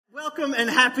welcome and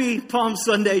happy Palm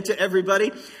Sunday to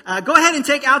everybody. Go ahead and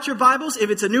take out your Bibles. If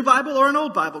it's a new Bible or an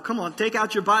old Bible, come on, take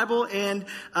out your Bible and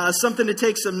something to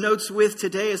take some notes with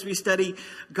today as we study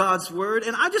God's Word.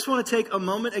 And I just want to take a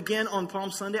moment again on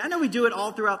Palm Sunday. I know we do it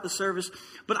all throughout the service,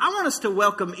 but I want us to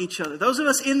welcome each other. Those of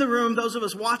us in the room, those of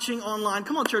us watching online.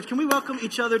 Come on, church, can we welcome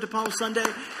each other to Palm Sunday?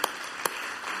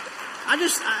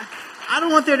 I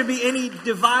don't want there to be any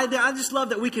divide there. I just love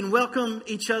that we can welcome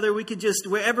each other. We can just,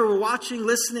 wherever we're watching,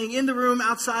 listening, in the room,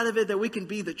 outside of it, that we can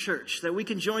be the church. That we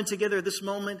can join together at this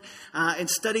moment and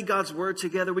study God's Word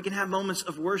together. We can have moments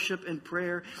of worship and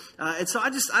prayer. And so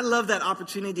I love that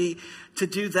opportunity to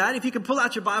do that. If you can pull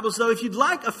out your Bibles, though, if you'd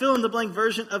like a fill-in-the-blank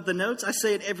version of the notes, I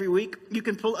say it every week, you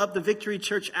can pull up the Victory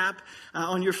Church app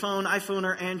on your phone, iPhone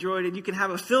or Android, and you can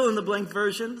have a fill-in-the-blank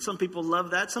version. Some people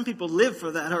love that. Some people live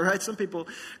for that, all right? Some people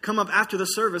come up after the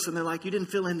service and they're like, you didn't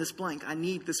fill in this blank. I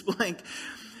need this blank.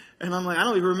 And I'm like, I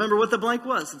don't even remember what the blank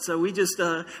was. And so we just,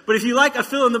 but if you like a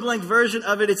fill-in-the-blank version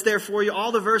of it, it's there for you.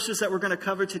 All the verses that we're going to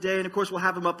cover today. And of course, we'll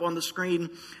have them up on the screen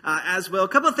as well. A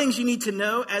couple of things you need to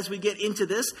know as we get into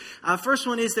this. First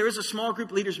one is there is a small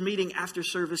group leaders meeting after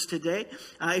service today.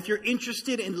 If you're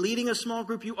interested in leading a small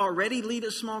group, you already lead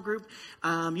a small group.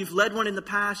 You've led one in the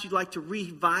past. You'd like to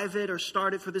revive it or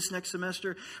start it for this next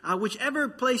semester. Whichever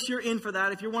place you're in for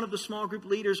that, if you're one of the small group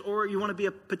leaders or you want to be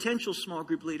a potential small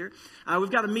group leader,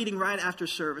 we've got a meeting right after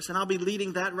service. And I'll be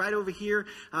leading that right over here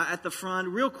at the front.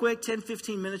 Real quick, 10,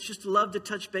 15 minutes. Just love to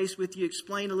touch base with you,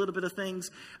 explain a little bit of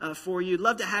things for you.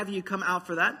 Love to have you come out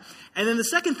for that. And then the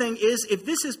second thing is, if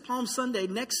this is Palm Sunday,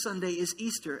 next Sunday is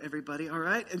Easter, everybody. All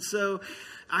right? And so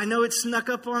I know it snuck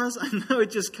up on us. I know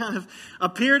it just kind of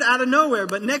appeared out of nowhere.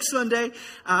 But next Sunday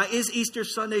is Easter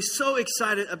Sunday. So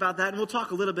excited about that. And we'll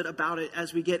talk a little bit about it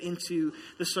as we get into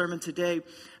the sermon today.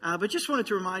 But just wanted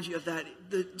to remind you of that.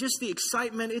 Just the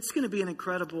excitement. It's going to be an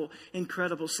incredible,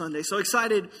 incredible Sunday. So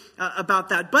excited about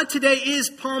that. But today is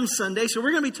Palm Sunday. So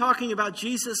we're going to be talking about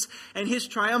Jesus and his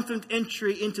triumphant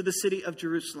entry into the city of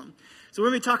Jerusalem. So we're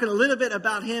going to be talking a little bit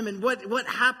about him and what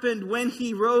happened when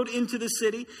he rode into the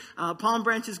city. Palm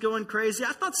branches going crazy.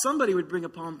 I thought somebody would bring a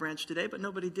palm branch today, but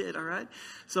nobody did, all right?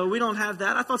 So we don't have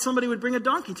that. I thought somebody would bring a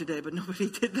donkey today, but nobody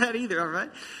did that either, all right?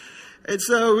 And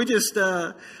so we just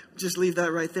leave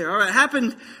that right there. All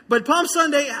right, but Palm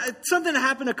Sunday, something that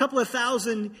happened a couple of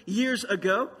thousand years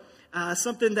ago.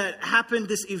 Something that happened,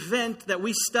 this event that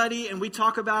we study and we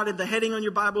talk about, and the heading on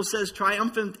your Bible says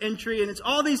triumphant entry. And it's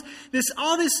all this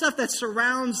stuff that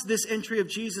surrounds this entry of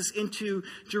Jesus into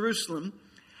Jerusalem.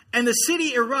 And the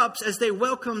city erupts as they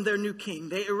welcome their new king.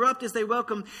 They erupt as they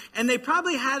welcome. And they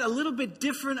probably had a little bit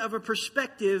different of a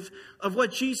perspective of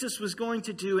what Jesus was going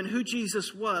to do and who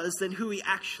Jesus was than who he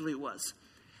actually was.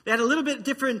 They had a little bit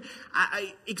different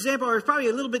example, or probably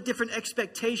a little bit different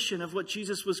expectation of what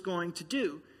Jesus was going to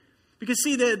do. Because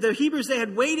see, the Hebrews, they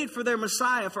had waited for their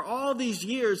Messiah for all these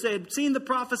years. They had seen the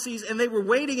prophecies and they were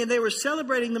waiting and they were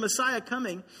celebrating the Messiah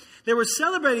coming. They were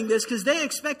celebrating this because they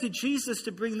expected Jesus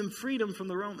to bring them freedom from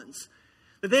the Romans.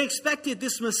 That they expected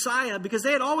this Messiah because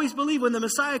they had always believed when the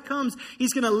Messiah comes,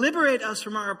 he's going to liberate us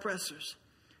from our oppressors.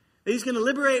 He's going to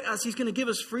liberate us. He's going to give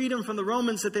us freedom from the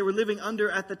Romans that they were living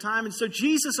under at the time. And so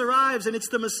Jesus arrives and it's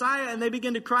the Messiah and they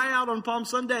begin to cry out on Palm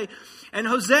Sunday and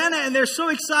Hosanna. And they're so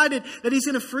excited that he's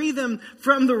going to free them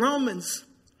from the Romans.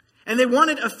 And they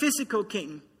wanted a physical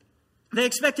king. They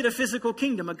expected a physical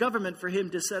kingdom, a government for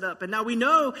him to set up. And now we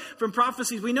know from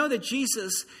prophecies, we know that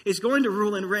Jesus is going to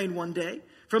rule and reign one day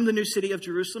from the new city of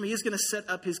Jerusalem. He is going to set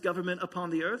up his government upon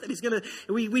the earth. And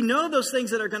we know those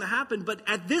things that are going to happen. But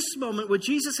at this moment, what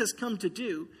Jesus has come to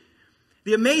do,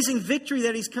 the amazing victory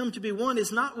that he's come to be won,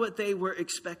 is not what they were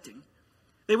expecting.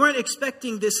 They weren't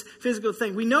expecting this physical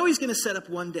thing. We know he's going to set up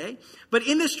one day. But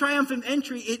in this triumphant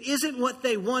entry, it isn't what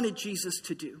they wanted Jesus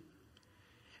to do.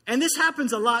 And this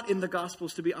happens a lot in the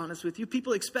Gospels, to be honest with you.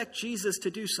 People expect Jesus to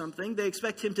do something. They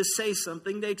expect him to say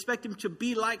something. They expect him to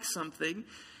be like something.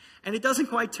 And it doesn't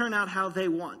quite turn out how they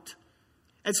want.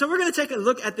 And so we're going to take a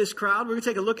look at this crowd. We're going to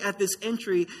take a look at this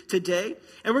entry today.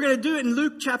 And we're going to do it in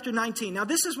Luke chapter 19. Now,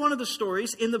 this is one of the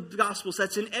stories in the Gospels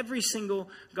that's in every single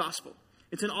Gospel.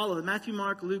 It's in all of them: Matthew,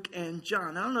 Mark, Luke, and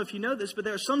John. I don't know if you know this, but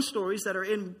there are some stories that are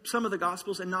in some of the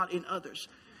Gospels and not in others.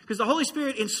 Because the Holy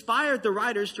Spirit inspired the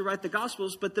writers to write the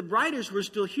Gospels, but the writers were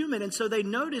still human, and so they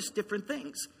noticed different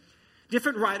things.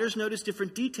 Different writers noticed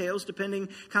different details depending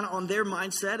kind of on their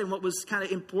mindset and what was kind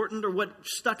of important or what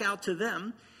stuck out to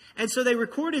them. And so they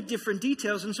recorded different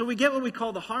details, and so we get what we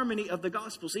call the harmony of the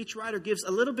Gospels. Each writer gives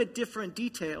a little bit different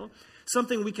detail,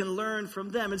 something we can learn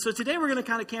from them. And so today we're going to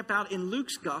kind of camp out in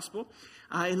Luke's Gospel,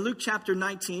 in Luke chapter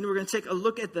 19. We're going to take a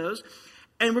look at those.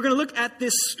 And we're going to look at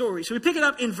this story. So we pick it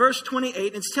up in verse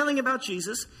 28. It's telling about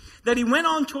Jesus, that he went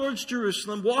on towards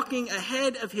Jerusalem, walking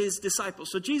ahead of his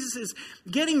disciples. So Jesus is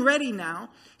getting ready now.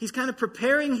 He's kind of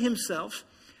preparing himself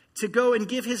to go and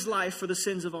give his life for the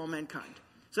sins of all mankind.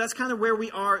 So that's kind of where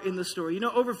we are in the story. You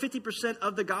know, over 50%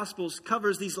 of the Gospels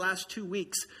covers these last 2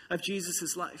 weeks of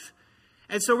Jesus' life.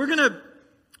 And so we're going to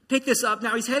pick this up.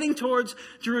 Now he's heading towards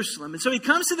Jerusalem. And so he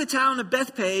comes to the town of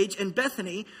Bethpage and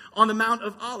Bethany on the Mount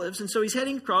of Olives. And so he's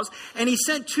heading across, and he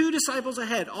sent 2 disciples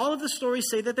ahead. All of the stories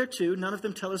say that they're 2. None of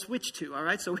them tell us which 2, all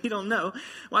right? So we don't know.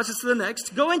 Watch this to the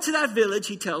next. Go into that village,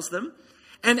 he tells them,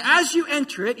 and as you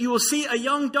enter it, you will see a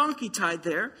young donkey tied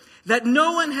there that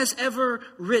no one has ever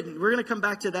ridden. We're going to come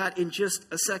back to that in just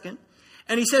a second.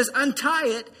 And he says, untie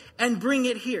it and bring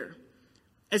it here.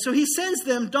 And so he sends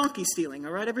them donkey stealing,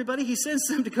 all right, everybody? He sends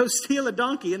them to go steal a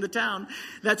donkey in the town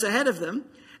that's ahead of them.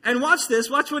 And watch this.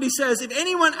 Watch what he says. If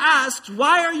anyone asks,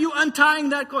 why are you untying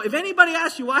that colt? If anybody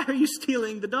asks you, why are you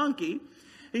stealing the donkey?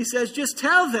 He says, just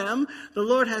tell them the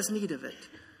Lord has need of it.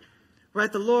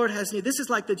 Right? The Lord has need. This is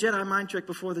like the Jedi mind trick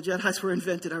before the Jedis were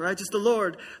invented, all right? Just the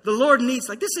Lord needs.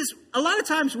 Like this is, a lot of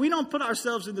times we don't put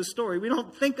ourselves in the story. We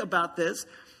don't think about this.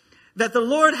 That the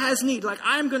Lord has need. Like,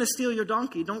 I'm going to steal your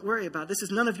donkey. Don't worry about it. This is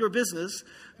none of your business.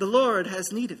 The Lord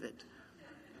has need of it.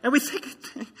 And we think,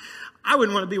 I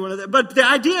wouldn't want to be one of them. But the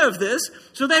idea of this,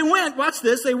 so they went, watch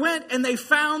this, they went and they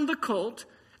found the colt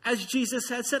as Jesus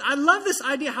had said. I love this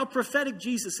idea how prophetic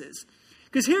Jesus is.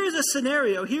 Because here is a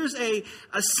scenario, here's a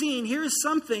scene, here is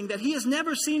something that he has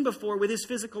never seen before with his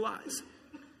physical eyes.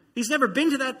 He's never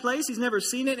been to that place. He's never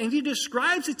seen it. And he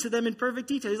describes it to them in perfect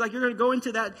detail. He's like, you're going to go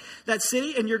into that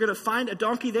city and you're going to find a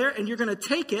donkey there and you're going to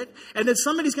take it. And then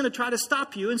somebody's going to try to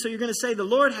stop you. And so you're going to say, the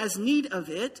Lord has need of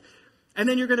it. And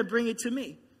then you're going to bring it to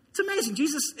me. It's amazing.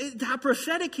 Jesus, how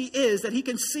prophetic he is that he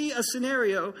can see a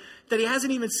scenario that he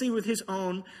hasn't even seen with his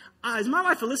own eyes. My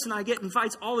wife Alyssa and I get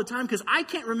invites all the time because I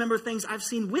can't remember things I've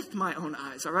seen with my own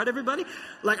eyes. All right, everybody?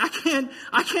 Like I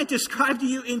can't describe to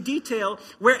you in detail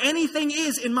where anything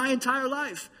is in my entire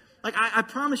life. Like I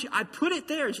promise you, I put it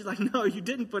there. And she's like, no, you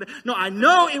didn't put it. No, I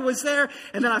know it was there.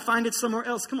 And then I find it somewhere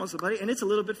else. Come on, somebody. And it's a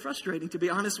little bit frustrating, to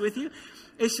be honest with you.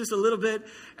 It's just a little bit.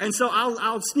 And so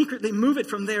I'll secretly move it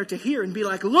from there to here and be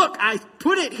like, look, I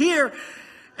put it here.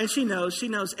 And she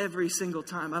knows every single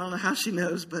time. I don't know how she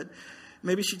knows, but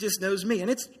maybe she just knows me.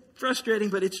 And it's frustrating,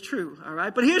 but it's true. All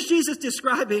right. But here's Jesus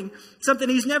describing something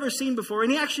he's never seen before.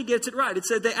 And he actually gets it right. It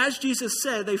said that as Jesus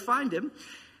said, they find him.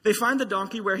 They find the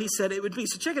donkey where he said it would be.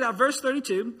 So check it out. Verse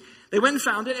 32. They went and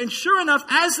found it. And sure enough,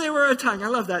 as they were untying, I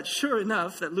love that. Sure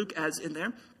enough, that Luke adds in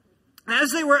there.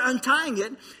 As they were untying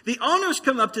it, the owners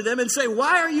come up to them and say,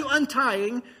 why are you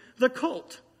untying the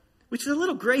colt? Which is a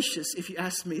little gracious, if you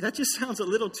ask me. That just sounds a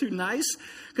little too nice.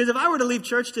 Because if I were to leave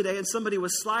church today and somebody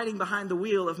was sliding behind the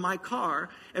wheel of my car,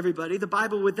 everybody, the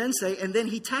Bible would then say, and then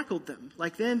he tackled them.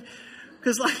 Like then,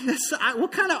 because like,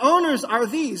 what kind of owners are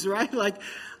these, right? Like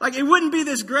it wouldn't be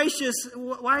this gracious.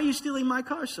 Why are you stealing my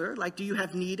car, sir? Like, do you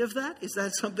have need of that? Is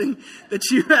that something that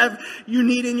you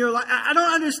need in your life? I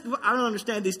don't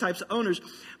understand these types of owners.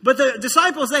 But the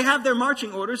disciples, they have their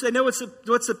marching orders. They know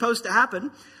what's supposed to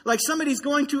happen. Like somebody's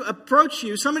going to approach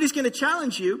you. Somebody's going to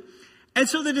challenge you. And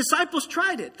so the disciples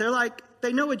tried it. They're like,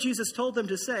 they know what Jesus told them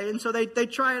to say. And so they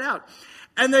try it out.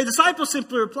 And the disciples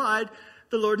simply replied,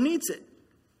 the Lord needs it.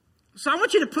 So I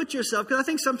want you to put yourself, because I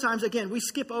think sometimes, again, we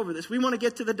skip over this. We want to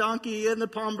get to the donkey and the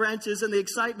palm branches and the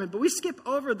excitement, but we skip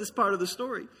over this part of the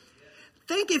story.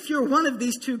 Think if you're one of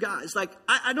these 2 guys. Like,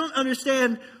 I don't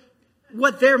understand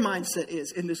what their mindset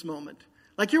is in this moment.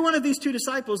 Like, you're one of these 2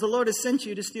 disciples. The Lord has sent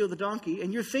you to steal the donkey,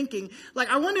 and you're thinking, like,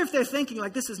 I wonder if they're thinking,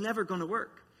 like, this is never going to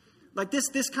work. Like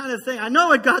this kind of thing. I know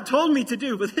what God told me to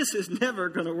do, but this is never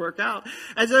going to work out.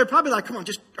 And they're probably like, come on,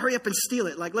 just hurry up and steal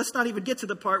it. Like, let's not even get to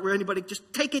the part where anybody just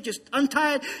take it, just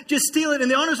untie it, just steal it.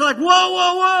 And the owners are like, whoa,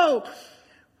 whoa, whoa.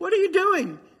 What are you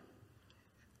doing?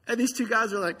 And these 2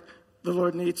 guys are like, the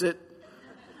Lord needs it.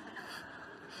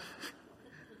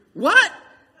 What?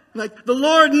 Like, the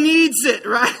Lord needs it,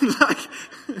 right?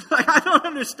 like I don't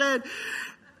understand.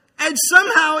 And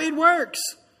somehow it works.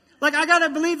 Like, I got to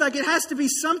believe, like, it has to be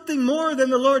something more than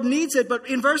the Lord needs it. But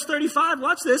in verse 35,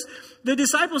 watch this. The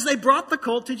disciples, they brought the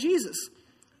colt to Jesus.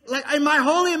 Like, in my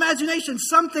holy imagination,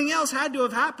 something else had to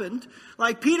have happened.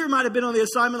 Like, Peter might have been on the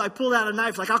assignment, like, pulled out a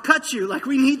knife. Like, I'll cut you. Like,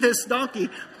 we need this donkey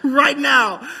right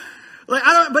now. Like,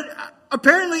 but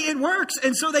apparently it works.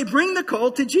 And so they bring the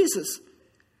colt to Jesus.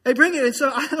 They bring it, and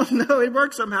so, I don't know, it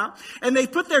works somehow. And they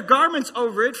put their garments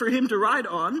over it for him to ride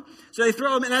on. So they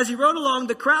throw him, and as he rode along,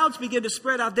 the crowds begin to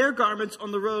spread out their garments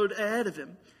on the road ahead of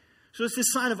him. So it's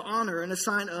this sign of honor and a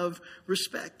sign of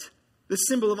respect. the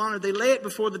symbol of honor. They lay it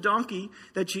before the donkey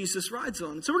that Jesus rides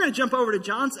on. So we're going to jump over to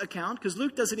John's account because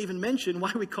Luke doesn't even mention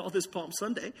why we call this Palm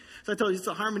Sunday. So I told you it's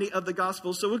the harmony of the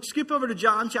Gospels. So we'll skip over to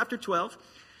John chapter 12.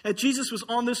 And Jesus was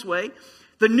on this way.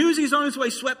 The news he's on his way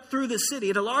swept through the city.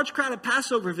 And a large crowd of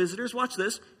Passover visitors, watch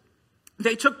this,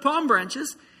 they took palm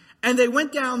branches and they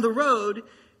went down the road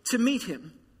to meet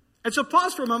him. And so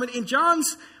pause for a moment. In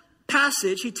John's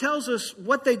passage, he tells us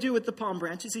what they do with the palm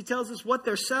branches. He tells us what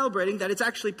they're celebrating, that it's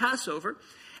actually Passover.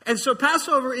 And so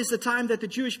Passover is the time that the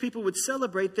Jewish people would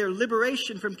celebrate their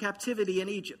liberation from captivity in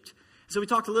Egypt. So we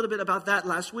talked a little bit about that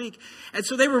last week. And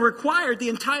so they were required, the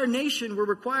entire nation were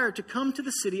required to come to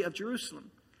the city of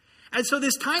Jerusalem. And so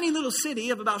this tiny little city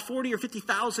of about 40 or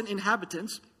 50,000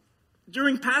 inhabitants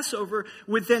during Passover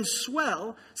would then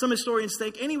swell, some historians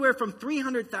think, anywhere from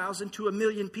 300,000 to 1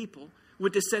 million people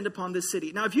would descend upon this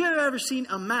city. Now, if you have ever seen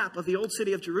a map of the old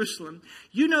city of Jerusalem,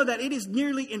 you know that it is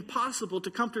nearly impossible to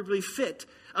comfortably fit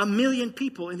 1 million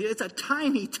people. And it's a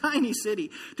tiny, tiny city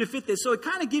to fit this. So it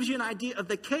kind of gives you an idea of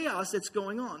the chaos that's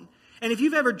going on. And if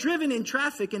you've ever driven in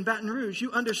traffic in Baton Rouge,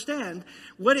 you understand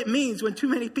what it means when too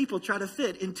many people try to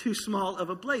fit in too small of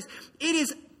a place. It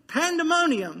is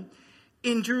pandemonium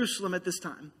in Jerusalem at this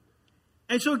time.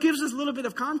 And so it gives us a little bit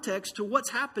of context to what's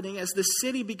happening as the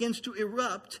city begins to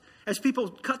erupt, as people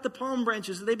cut the palm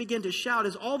branches and they begin to shout,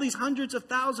 as all these hundreds of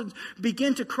thousands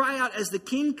begin to cry out as the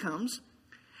king comes.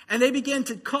 And they begin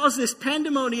to cause this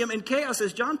pandemonium and chaos,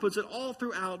 as John puts it, all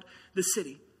throughout the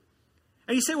city.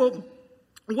 And you say, well,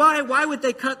 why would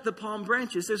they cut the palm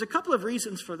branches? There's a couple of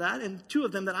reasons for that, and two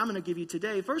of them that I'm going to give you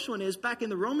today. First one is, back in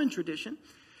the Roman tradition,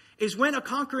 is when a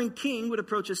conquering king would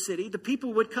approach a city, the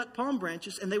people would cut palm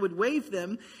branches and they would wave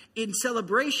them in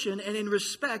celebration and in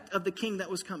respect of the king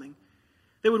that was coming.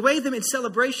 They would wave them in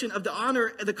celebration of the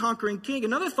honor of the conquering king.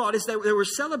 Another thought is that they were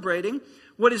celebrating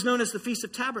what is known as the Feast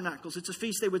of Tabernacles. It's a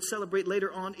feast they would celebrate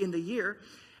later on in the year.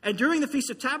 And during the Feast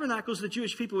of Tabernacles, the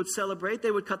Jewish people would celebrate.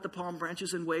 They would cut the palm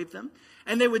branches and wave them.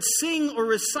 And they would sing or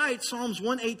recite Psalms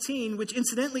 118, which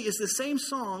incidentally is the same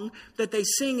song that they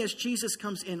sing as Jesus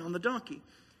comes in on the donkey.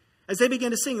 As they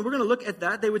began to sing, and we're going to look at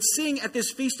that, they would sing at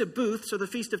this Feast of Booths, or the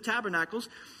Feast of Tabernacles.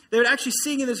 They would actually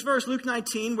sing in this verse, Luke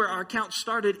 19, where our account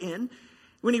started in.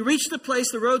 When he reached the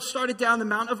place, the road started down the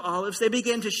Mount of Olives. They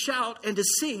began to shout and to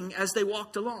sing as they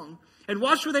walked along. And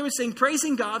watch where they would sing,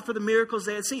 praising God for the miracles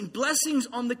they had seen. Blessings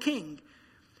on the King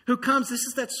who comes. This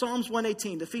is that Psalms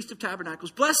 118, the Feast of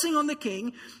Tabernacles. Blessing on the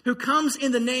King who comes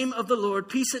in the name of the Lord.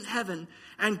 Peace in heaven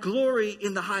and glory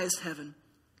in the highest heaven.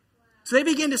 So they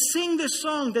began to sing this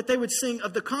song that they would sing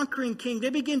of the conquering king. They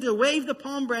begin to wave the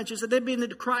palm branches and they begin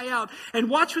to cry out.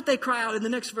 And watch what they cry out in the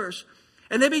next verse.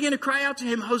 And they begin to cry out to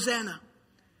him, Hosanna.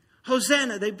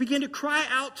 Hosanna. They begin to cry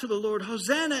out to the Lord.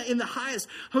 Hosanna in the highest.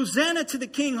 Hosanna to the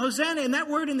King. Hosanna. And that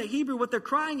word in the Hebrew, what they're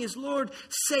crying is, Lord,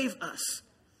 save us.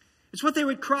 It's what they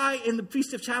would cry in the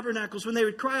Feast of Tabernacles when they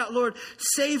would cry out, Lord,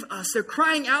 save us. They're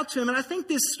crying out to him. And I think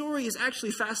this story is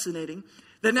actually fascinating,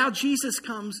 that now Jesus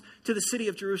comes to the city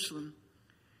of Jerusalem.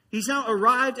 He's now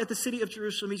arrived at the city of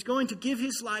Jerusalem. He's going to give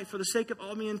his life for the sake of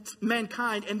all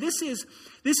mankind. And this is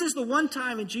the one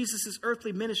time in Jesus'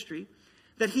 earthly ministry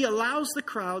that he allows the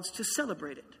crowds to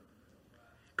celebrate it.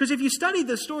 Because if you study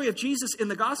the story of Jesus in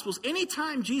the Gospels,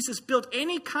 anytime Jesus built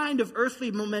any kind of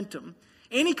earthly momentum,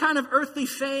 any kind of earthly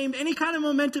fame, any kind of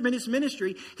momentum in his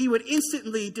ministry, he would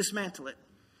instantly dismantle it.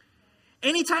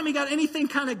 Anytime he got anything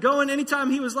kind of going, anytime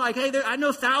he was like, hey, I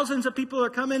know thousands of people are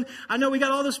coming. I know we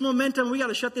got all this momentum. We got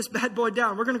to shut this bad boy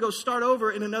down. We're going to go start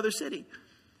over in another city.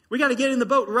 We got to get in the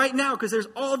boat right now because there's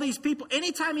all these people.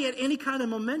 Anytime he had any kind of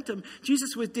momentum,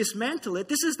 Jesus would dismantle it.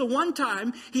 This is the one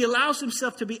time he allows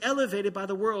himself to be elevated by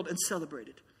the world and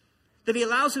celebrated. That he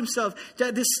allows himself to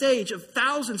at this stage of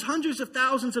thousands, hundreds of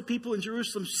thousands of people in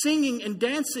Jerusalem singing and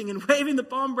dancing and waving the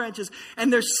palm branches.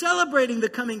 And they're celebrating the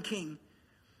coming king.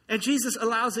 And Jesus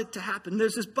allows it to happen.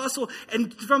 There's this bustle.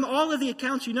 And from all of the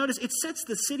accounts, you notice it sets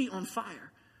the city on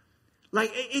fire. Like,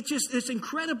 it's just this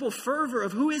incredible fervor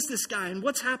of who is this guy and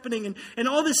what's happening and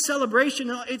all this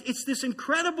celebration. It's this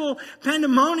incredible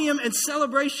pandemonium and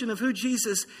celebration of who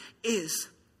Jesus is.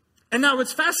 And now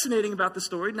what's fascinating about the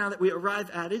story, now that we arrive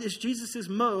at it, is Jesus'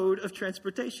 mode of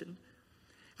transportation.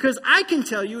 Because I can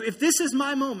tell you, if this is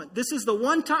my moment, this is the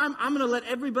one time I'm going to let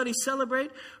everybody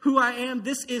celebrate who I am.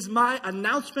 This is my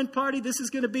announcement party. This is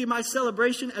going to be my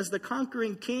celebration as the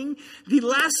conquering king. The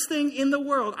last thing in the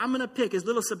world I'm going to pick is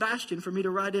little Sebastian for me to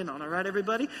ride in on. All right,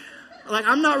 everybody? Like,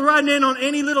 I'm not riding in on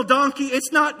any little donkey.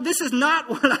 This is not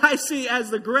what I see as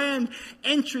the grand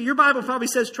entry. Your Bible probably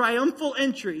says triumphal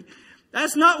entry.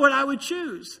 That's not what I would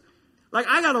choose. Like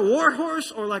I got a war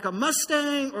horse or like a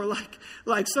Mustang or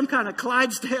like some kind of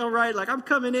Clydesdale, right? Like I'm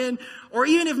coming in. Or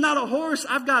even if not a horse,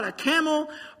 I've got a camel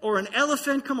or an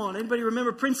elephant. Come on, anybody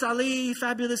remember Prince Ali,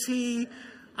 Fabulous He,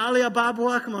 Ali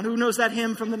Ababwa? Come on, who knows that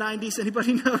hymn from the 90s?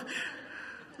 Anybody know?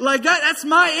 Like that's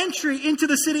my entry into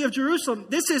the city of Jerusalem.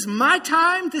 This is my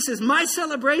time. This is my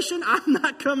celebration. I'm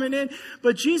not coming in.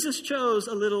 But Jesus chose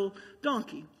a little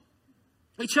donkey.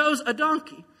 He chose a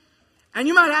donkey. And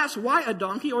you might ask, why a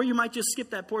donkey? Or you might just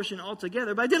skip that portion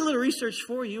altogether. But I did a little research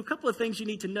for you. A couple of things you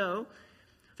need to know.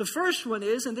 The first one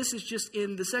is, and this is just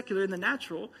in the secular, in the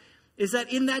natural, is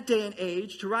that in that day and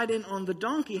age, to ride in on the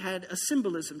donkey had a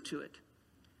symbolism to it.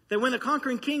 That when a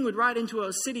conquering king would ride into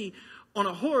a city on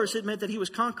a horse, it meant that he was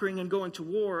conquering and going to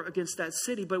war against that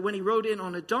city. But when he rode in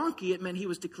on a donkey, it meant he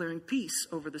was declaring peace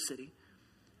over the city.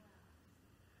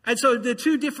 And so the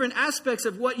two different aspects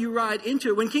of what you ride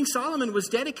into. When King Solomon was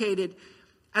dedicated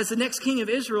as the next king of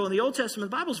Israel in the Old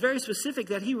Testament, the Bible is very specific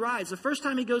that he rides. The first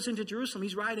time he goes into Jerusalem,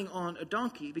 he's riding on a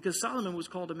donkey because Solomon was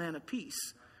called a man of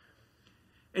peace.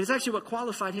 And it's actually what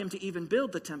qualified him to even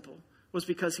build the temple was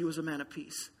because he was a man of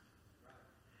peace.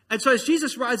 And so as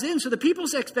Jesus rides in, so the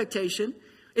people's expectation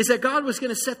is that God was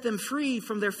going to set them free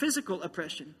from their physical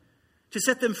oppression. To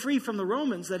set them free from the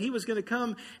Romans, that he was going to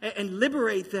come and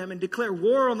liberate them and declare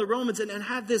war on the Romans and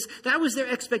have this. That was their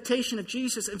expectation of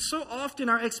Jesus. And so often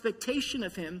our expectation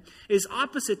of him is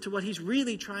opposite to what he's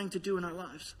really trying to do in our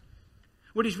lives.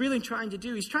 What he's really trying to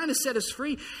do, he's trying to set us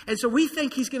free. And so we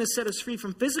think he's going to set us free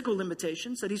from physical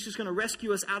limitations, that he's just going to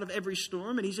rescue us out of every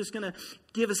storm, and he's just going to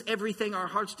give us everything our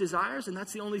heart's desires, and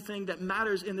that's the only thing that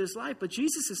matters in this life. But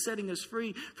Jesus is setting us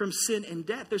free from sin and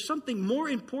death. There's something more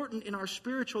important in our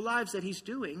spiritual lives that he's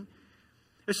doing.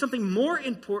 There's something more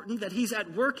important that he's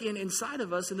at work inside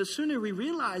of us, and the sooner we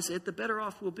realize it, the better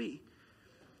off we'll be.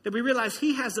 That we realize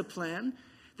he has a plan,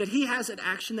 that he has an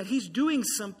action, that he's doing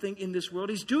something in this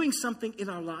world. He's doing something in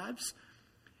our lives.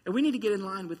 And we need to get in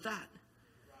line with that.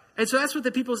 And so that's what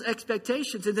the people's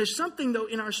expectations. And there's something, though,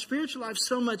 in our spiritual life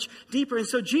so much deeper. And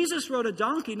so Jesus rode a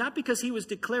donkey, not because he was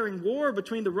declaring war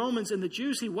between the Romans and the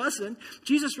Jews. He wasn't.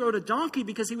 Jesus rode a donkey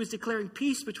because he was declaring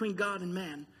peace between God and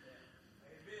man.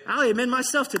 I'll amen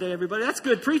myself today, everybody. That's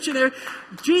good preaching there.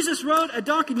 Jesus rode a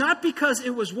donkey, not because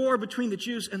it was war between the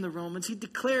Jews and the Romans. He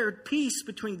declared peace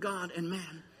between God and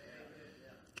man.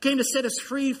 He came to set us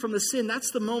free from the sin. That's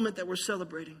the moment that we're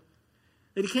celebrating.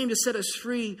 That he came to set us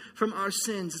free from our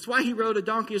sins. It's why he rode a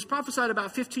donkey. It was prophesied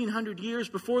about 1,500 years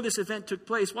before this event took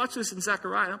place. Watch this in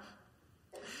Zechariah.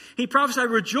 He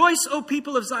prophesied, "Rejoice, O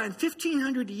people of Zion,"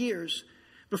 1,500 years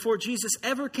before Jesus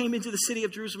ever came into the city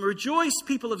of Jerusalem. "Rejoice,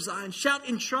 people of Zion. Shout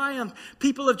in triumph,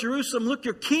 people of Jerusalem. Look,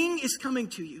 your king is coming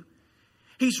to you.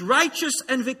 He's righteous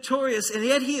and victorious, and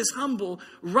yet he is humble,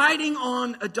 riding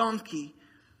on a donkey,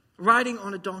 riding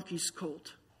on a donkey's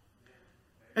colt."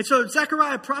 And so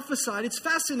Zechariah prophesied, it's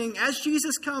fascinating, as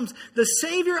Jesus comes, the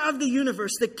Savior of the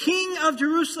universe, the King of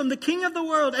Jerusalem, the King of the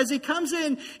world, as he comes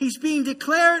in, he's being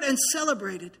declared and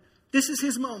celebrated. This is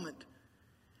his moment.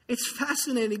 It's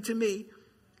fascinating to me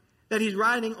that he's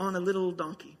riding on a little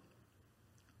donkey.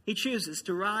 He chooses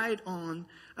to ride on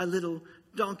a little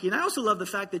donkey. And I also love the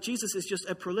fact that Jesus is just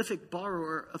a prolific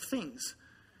borrower of things.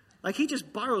 Like he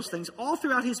just borrows things all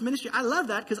throughout his ministry. I love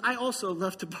that because I also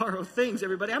love to borrow things,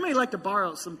 everybody. How many like to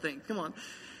borrow some things? Come on.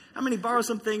 How many borrow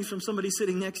some things from somebody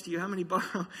sitting next to you? How many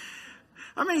borrow?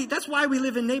 That's why we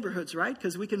live in neighborhoods, right?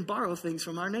 Because we can borrow things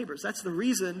from our neighbors. That's the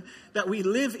reason that we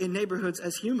live in neighborhoods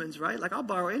as humans, right? Like I'll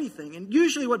borrow anything. And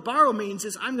usually what borrow means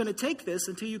is I'm going to take this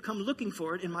until you come looking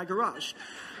for it in my garage.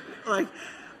 Like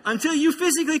until you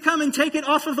physically come and take it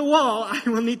off of the wall, I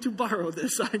will need to borrow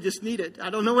this. I just need it. I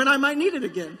don't know when I might need it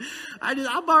again.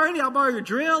 I'll borrow anything. I'll borrow your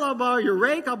drill. I'll borrow your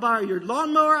rake. I'll borrow your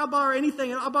lawnmower. I'll borrow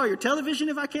anything. I'll borrow your television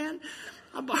if I can.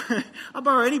 I'll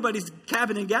borrow anybody's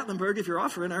cabin in Gatlinburg if you're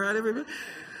offering. All right, everybody.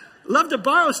 Love to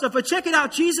borrow stuff, but check it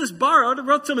out. Jesus borrowed, I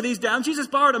wrote some of these down. Jesus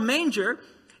borrowed a manger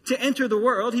to enter the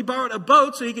world. He borrowed a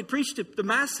boat so he could preach to the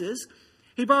masses.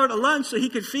 He borrowed a lunch so he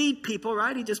could feed people,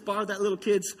 right? He just borrowed that little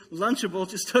kid's Lunchable,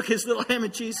 just took his little ham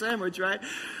and cheese sandwich, right?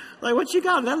 Like, what you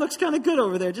got? That looks kind of good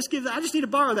over there. I just need to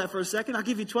borrow that for a second. I'll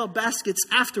give you 12 baskets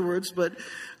afterwards, but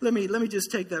let me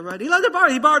just take that, right? He loved to borrow.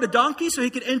 He borrowed a donkey so he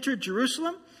could enter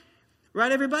Jerusalem.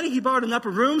 Right, everybody? He borrowed an upper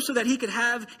room so that he could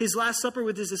have his Last Supper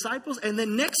with his disciples. And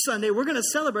then next Sunday, we're going to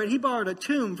celebrate. He borrowed a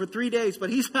tomb for 3 days, but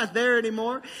he's not there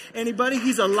anymore. Anybody?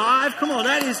 He's alive. Come on,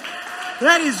 that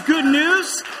is good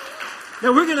news.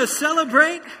 That we're going to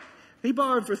celebrate. He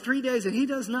borrowed for 3 days, and he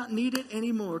does not need it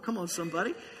anymore. Come on,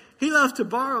 somebody. He loves to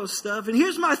borrow stuff. And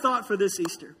here's my thought for this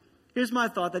Easter. Here's my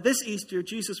thought, that this Easter,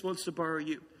 Jesus wants to borrow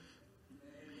you.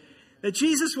 That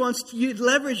Jesus wants you to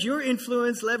leverage your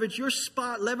influence, leverage your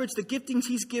spot, leverage the giftings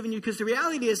he's given you. Because the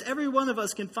reality is every one of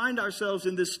us can find ourselves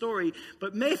in this story,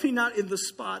 but maybe not in the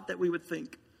spot that we would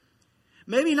think.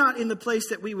 Maybe not in the place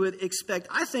that we would expect.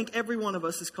 I think every one of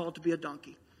us is called to be a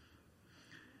donkey.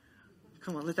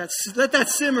 Come on, let that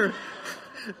simmer.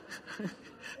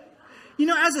 You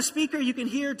know, as a speaker, you can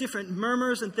hear different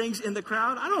murmurs and things in the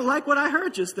crowd. I don't like what I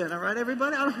heard just then, all right,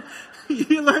 everybody?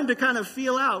 You learn to kind of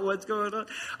feel out what's going on.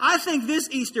 I think this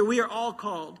Easter, we are all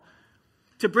called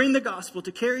to bring the gospel,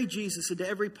 to carry Jesus into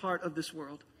every part of this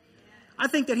world. I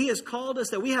think that he has called us,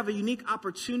 that we have a unique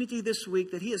opportunity this week,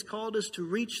 that he has called us to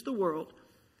reach the world,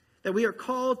 that we are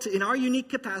called to, in our unique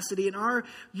capacity, in our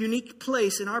unique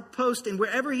place, in our post, and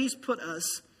wherever he's put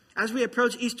us, as we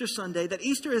approach Easter Sunday, that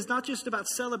Easter is not just about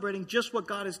celebrating just what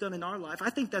God has done in our life. I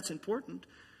think that's important.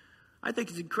 I think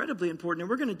it's incredibly important, and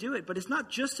we're going to do it. But it's not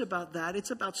just about that.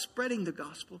 It's about spreading the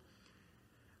gospel.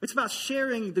 It's about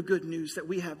sharing the good news that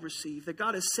we have received, that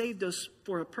God has saved us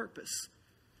for a purpose,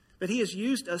 that he has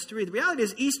used us to read. The reality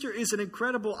is Easter is an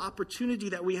incredible opportunity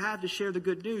that we have to share the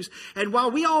good news. And while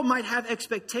we all might have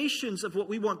expectations of what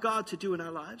we want God to do in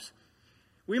our lives,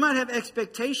 we might have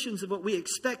expectations of what we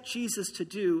expect Jesus to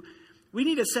do. We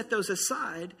need to set those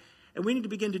aside, and we need to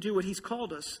begin to do what he's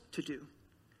called us to do.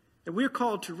 That we're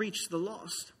called to reach the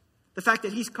lost. The fact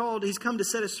that he's come to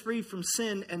set us free from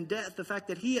sin and death. The fact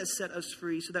that he has set us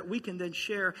free so that we can then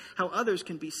share how others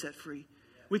can be set free.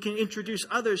 We can introduce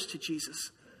others to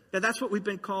Jesus. That's what we've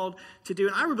been called to do.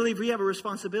 And I believe we have a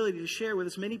responsibility to share with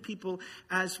as many people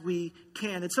as we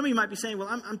can. And some of you might be saying, well,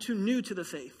 I'm too new to the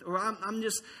faith, or I'm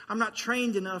not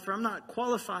trained enough, or I'm not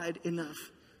qualified enough.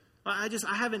 I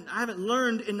haven't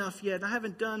learned enough yet. I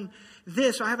haven't done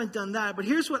this, or I haven't done that. But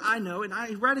here's what I know, and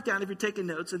I write it down if you're taking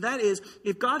notes, and that is,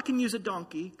 if God can use a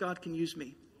donkey, God can use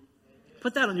me.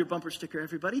 Put that on your bumper sticker,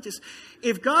 everybody. Just,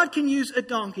 if God can use a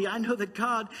donkey, I know that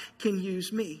God can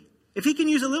use me. If he can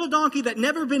use a little donkey that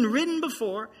never been ridden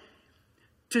before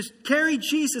to carry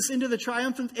Jesus into the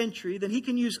triumphant entry, then he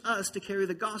can use us to carry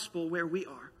the gospel where we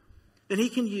are. Then he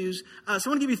can use us. I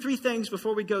want to give you 3 things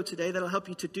before we go today that'll help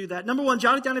you to do that. Number 1,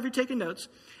 jot it down if you're taking notes.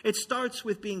 It starts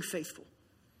with being faithful.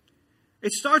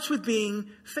 It starts with being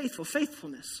faithful.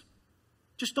 Faithfulness.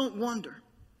 Just don't wander.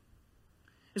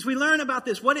 As we learn about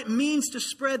this, what it means to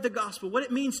spread the gospel, what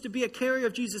it means to be a carrier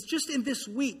of Jesus, just in this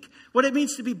week, what it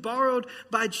means to be borrowed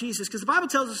by Jesus. Because the Bible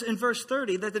tells us in verse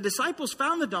 30 that the disciples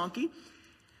found the donkey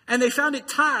and they found it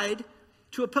tied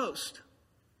to a post.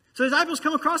 So the disciples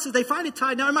come across it, they find it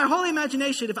tied. Now, in my holy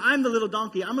imagination, if I'm the little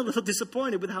donkey, I'm a little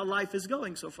disappointed with how life is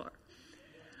going so far.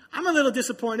 I'm a little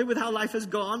disappointed with how life has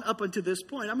gone up until this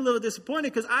point. I'm a little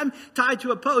disappointed because I'm tied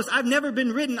to a post. I've never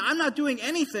been ridden. I'm not doing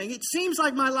anything. It seems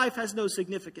like my life has no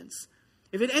significance.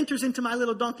 If it enters into my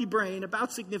little donkey brain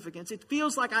about significance, it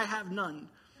feels like I have none.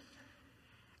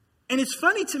 And it's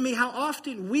funny to me how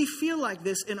often we feel like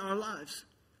this in our lives.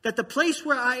 That the place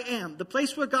where I am, the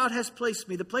place where God has placed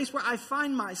me, the place where I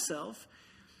find myself,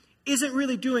 isn't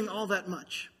really doing all that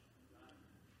much.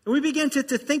 And we begin to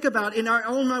think about in our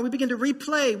own mind, we begin to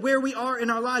replay where we are in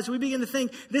our lives. We begin to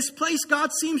think, this place God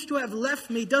seems to have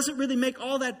left me doesn't really make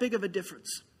all that big of a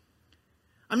difference.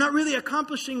 I'm not really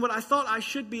accomplishing what I thought I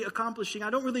should be accomplishing.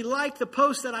 I don't really like the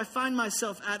post that I find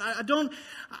myself at. I don't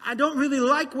really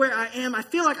like where I am. I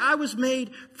feel like I was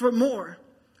made for more.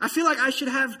 I feel like I should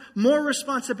have more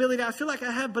responsibility. I feel like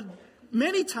I have, but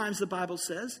many times the Bible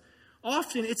says,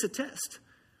 often it's a test.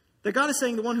 That God is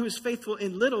saying the one who is faithful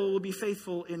in little will be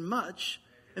faithful in much.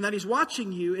 And that he's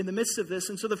watching you in the midst of this.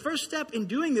 And so the first step in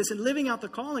doing this and living out the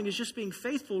calling is just being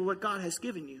faithful to what God has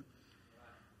given you.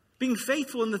 Being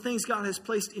faithful in the things God has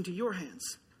placed into your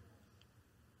hands.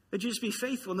 That you just be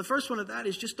faithful. And the first one of that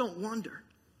is just don't wander.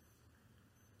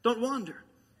 Don't wander.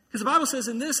 Because the Bible says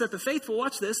in this that the faithful,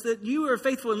 watch this, that you who are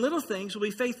faithful in little things will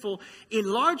be faithful in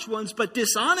large ones, but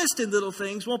dishonest in little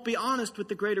things won't be honest with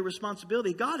the greater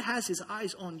responsibility. God has his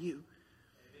eyes on you.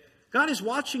 God is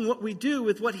watching what we do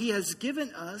with what he has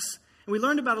given us. And we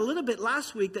learned about a little bit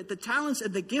last week that the talents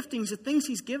and the giftings, the things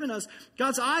he's given us,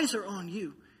 God's eyes are on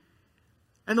you.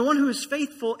 And the one who is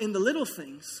faithful in the little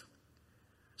things.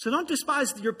 So don't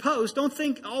despise your post. Don't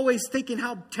always thinking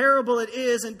how terrible it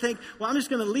is and think, well, I'm just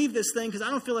going to leave this thing because I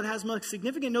don't feel it has much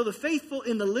significance. No, the faithful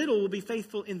in the little will be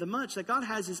faithful in the much. That God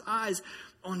has his eyes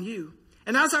on you.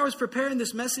 And as I was preparing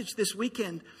this message this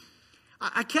weekend,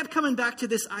 I kept coming back to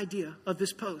this idea of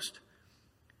this post.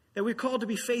 That we're called to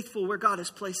be faithful where God has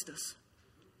placed us.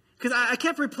 Because I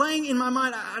kept replaying in my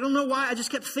mind, I don't know why, I just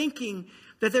kept thinking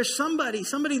that there's somebody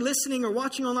listening or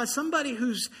watching online, somebody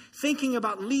who's thinking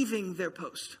about leaving their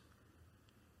post.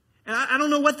 And I don't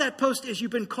know what that post is.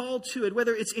 You've been called to it,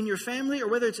 whether it's in your family or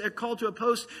whether it's a call to a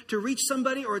post to reach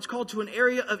somebody, or it's called to an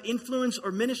area of influence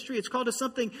or ministry. It's called to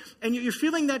something, and you're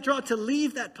feeling that draw to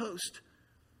leave that post.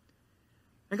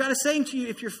 And God is saying to you,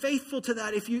 if you're faithful to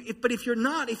that, but if you're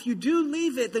not, if you do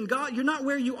leave it, then God, you're not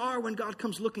where you are when God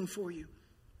comes looking for you.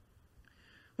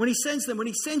 When he sends them, when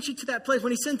he sends you to that place,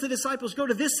 when he sends the disciples, go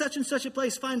to this such and such a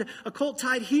place, find a colt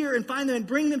tied here and find them and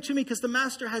bring them to me because the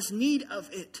master has need of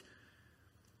it.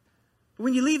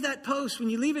 When you leave that post,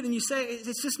 when you leave it and you say,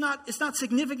 it's not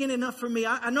significant enough for me.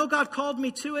 I know God called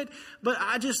me to it, but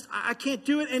I can't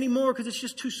do it anymore because it's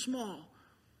just too small.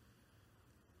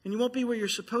 And you won't be where you're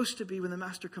supposed to be when the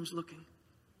master comes looking.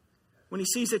 When he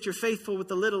sees that you're faithful with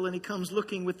the little and he comes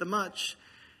looking with the much.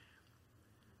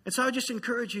 And so I would just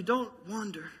encourage you, don't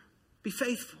wander. Be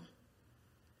faithful.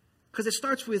 Because it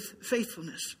starts with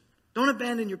faithfulness. Don't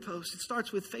abandon your post. It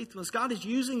starts with faithfulness. God is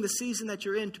using the season that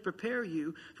you're in to prepare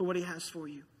you for what he has for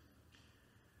you.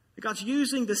 God's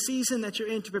using the season that you're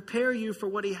in to prepare you for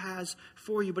what he has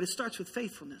for you. But it starts with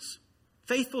faithfulness.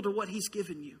 Faithful to what he's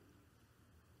given you.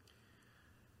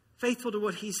 Faithful to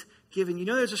what he's given you. You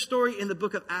know, there's a story in the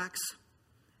book of Acts.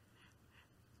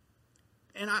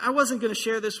 And I wasn't going to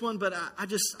share this one, but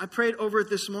I prayed over it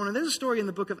this morning. There's a story in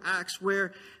the book of Acts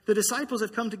where the disciples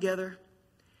have come together.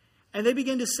 And they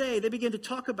begin to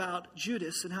talk about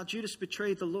Judas and how Judas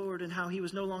betrayed the Lord and how he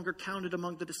was no longer counted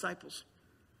among the disciples.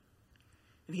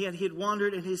 And he had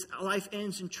wandered and his life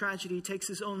ends in tragedy. He takes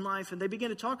his own life. And they begin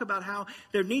to talk about how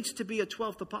there needs to be a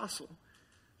 12th apostle.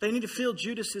 They need to fill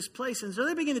Judas's place. And so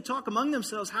they begin to talk among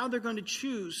themselves how they're going to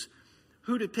choose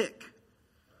who to pick.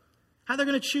 How they're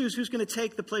going to choose who's going to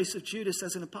take the place of Judas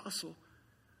as an apostle.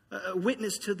 A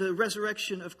witness to the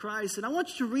resurrection of Christ. And I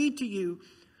want you to read to you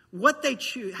what they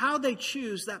choose, how they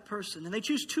choose that person. And they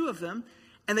choose two of them,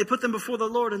 and they put them before the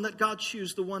Lord and let God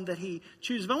choose the one that he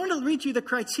chooses. But I want to read to you the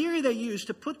criteria they use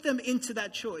to put them into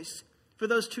that choice for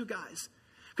those two guys.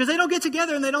 Because they don't get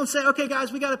together and they don't say, okay,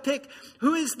 guys, we got to pick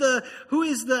who is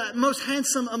the most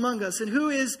handsome among us, and who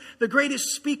is the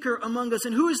greatest speaker among us,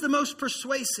 and who is the most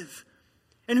persuasive,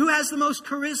 and who has the most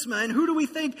charisma, and who do we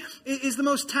think is the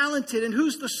most talented, and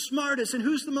who's the smartest, and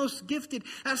who's the most gifted.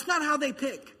 That's not how they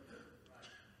pick.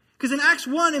 Because in Acts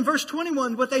 1 in verse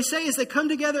 21, what they say is they come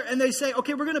together and they say,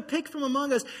 okay, we're going to pick from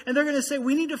among us. And they're going to say,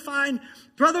 we need to find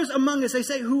brothers among us, they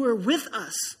say, who were with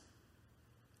us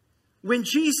when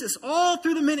Jesus, all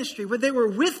through the ministry, when they were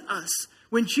with us,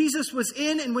 when Jesus was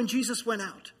in and when Jesus went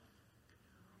out.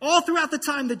 All throughout the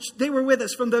time that they were with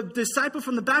us, from the disciple,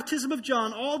 from the baptism of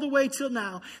John, all the way till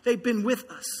now, they've been with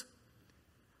us.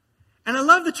 And I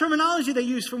love the terminology they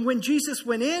use from when Jesus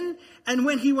went in and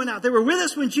when he went out. They were with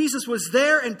us when Jesus was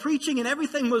there and preaching and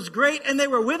everything was great. And they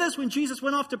were with us when Jesus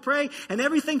went off to pray and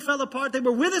everything fell apart. They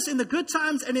were with us in the good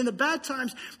times and in the bad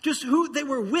times. Just who they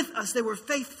were with us. They were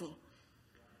faithful.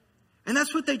 And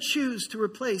that's what they choose to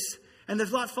replace. And the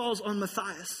lot falls on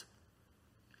Matthias.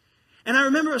 And I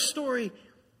remember a story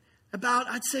about,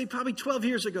 I'd say probably 12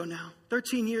 years ago now,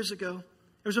 13 years ago.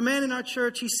 There was a man in our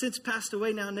church, he's since passed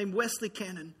away now, named Wesley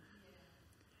Cannon.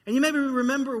 And you maybe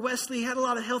remember Wesley had a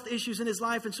lot of health issues in his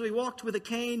life, and so he walked with a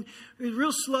cane. He was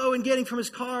real slow in getting from his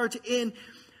car to in.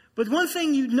 But one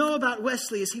thing you know about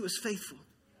Wesley is he was faithful.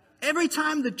 Every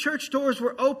time the church doors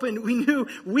were open, we knew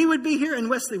we would be here and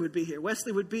Wesley would be here.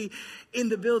 Wesley would be in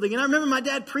the building. And I remember my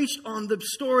dad preached on the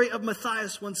story of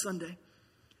Matthias one Sunday.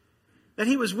 That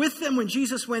he was with them when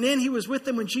Jesus went in. He was with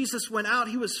them when Jesus went out.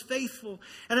 He was faithful.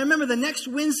 And I remember the next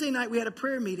Wednesday night we had a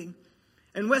prayer meeting.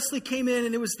 And Wesley came in,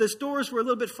 and the doors were a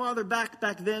little bit farther back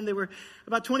then. They were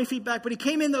about 20 feet back. But he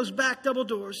came in those back double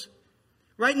doors,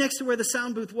 right next to where the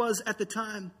sound booth was at the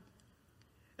time.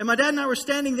 And my dad and I were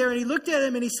standing there, and he looked at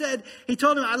him, and he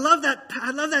told him, I love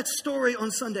that story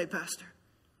on Sunday, Pastor.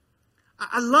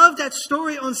 I love that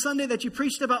story on Sunday that you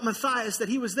preached about Matthias, that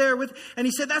he was there with. And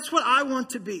he said, that's what I want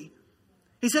to be.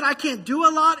 He said, I can't do a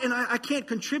lot and I can't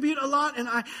contribute a lot. And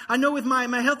I know with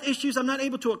my health issues, I'm not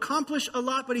able to accomplish a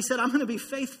lot. But he said, I'm going to be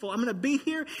faithful. I'm going to be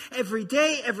here every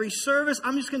day, every service.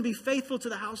 I'm just going to be faithful to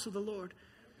the house of the Lord.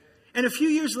 And a few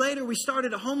years later, we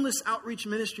started a homeless outreach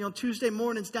ministry on Tuesday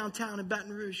mornings downtown in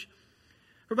Baton Rouge.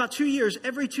 For about 2 years,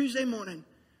 every Tuesday morning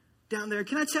down there.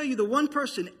 Can I tell you, the one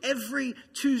person every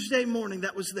Tuesday morning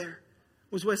that was there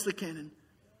was Wesley Cannon.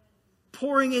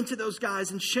 Pouring into those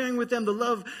guys and sharing with them the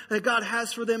love that God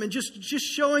has for them and just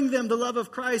showing them the love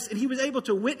of Christ. And he was able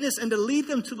to witness and to lead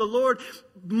them to the Lord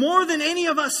more than any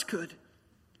of us could.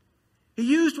 He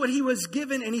used what he was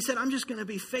given and he said, I'm just going to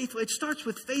be faithful. It starts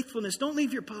with faithfulness. Don't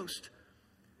leave your post.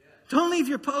 Don't leave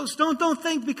your post. Don't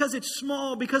think because it's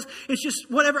small, because it's just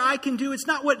whatever I can do. It's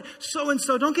not what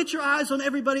so-and-so. Don't get your eyes on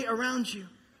everybody around you.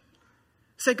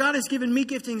 Say, God has given me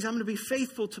giftings. I'm going to be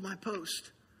faithful to my post.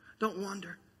 Don't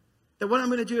wonder that what I'm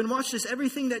going to do, and watch this,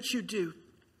 everything that you do.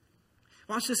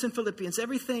 Watch this in Philippians.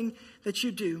 Everything that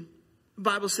you do, the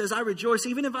Bible says, I rejoice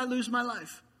even if I lose my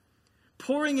life.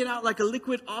 Pouring it out like a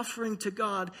liquid offering to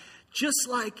God, just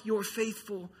like your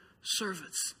faithful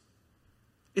service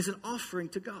is an offering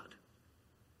to God.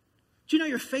 Do you know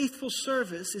your faithful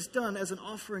service is done as an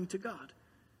offering to God?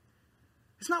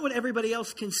 It's not what everybody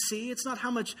else can see. It's not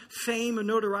how much fame or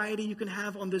notoriety you can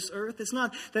have on this earth. It's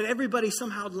not that everybody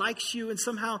somehow likes you and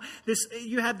somehow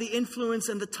you have the influence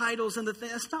and the titles and the thing.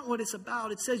 That's not what it's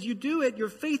about. It says you do it, your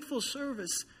faithful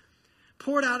service,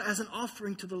 poured out as an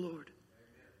offering to the Lord.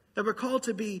 That we're called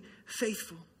to be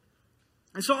faithful.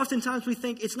 And so oftentimes we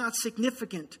think it's not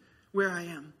significant where I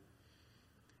am.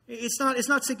 It's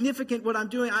not significant what I'm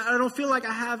doing. I don't feel like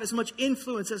I have as much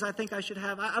influence as I think I should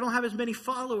have. I don't have as many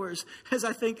followers as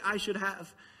I think I should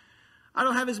have. I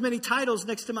don't have as many titles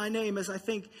next to my name as I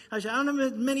think I should. I don't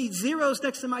have as many zeros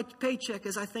next to my paycheck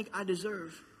as I think I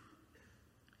deserve.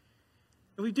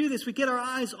 And we do this, we get our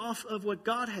eyes off of what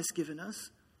God has given us.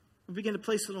 We begin to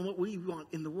place it on what we want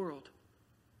in the world.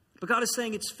 But God is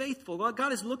saying it's faithful. What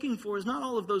God is looking for is not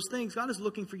all of those things. God is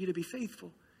looking for you to be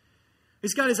faithful.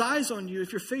 He's got his eyes on you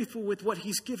if you're faithful with what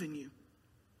he's given you.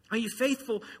 Are you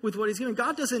faithful with what he's given?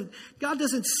 God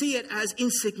doesn't see it as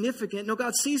insignificant. No,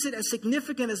 God sees it as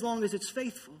significant as long as it's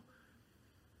faithful.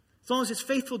 As long as it's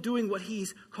faithful doing what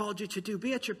he's called you to do.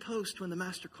 Be at your post when the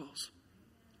master calls.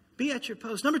 Be at your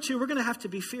post. Number 2, we're going to have to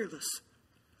be fearless.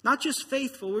 Not just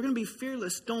faithful, we're going to be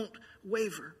fearless. Don't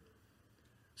waver.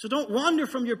 So don't wander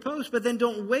from your post, but then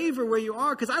don't waver where you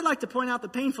are. Because I'd like to point out the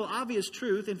painful, obvious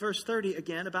truth in verse 30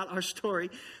 again about our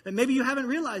story that maybe you haven't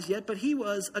realized yet, but he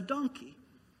was a donkey.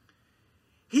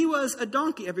 He was a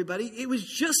donkey, everybody. It was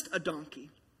just a donkey.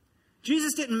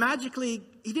 Jesus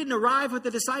he didn't arrive with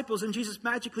the disciples and Jesus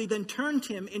magically then turned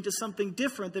him into something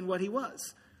different than what he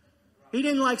was. He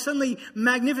didn't suddenly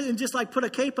magnificent just put a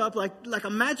cape up like a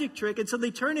magic trick and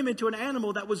suddenly turn him into an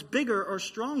animal that was bigger or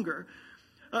stronger.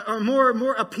 Or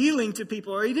more appealing to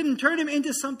people. Or he didn't turn him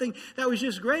into something that was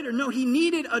just greater. No, he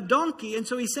needed a donkey. And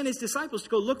so he sent his disciples to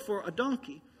go look for a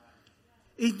donkey.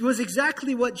 It was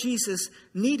exactly what Jesus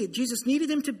needed. Jesus needed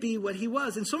him to be what he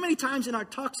was. And so many times in our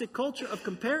toxic culture of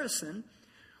comparison,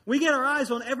 we get our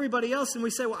eyes on everybody else and we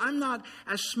say, well, I'm not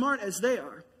as smart as they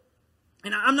are.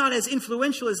 And I'm not as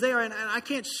influential as they are, and I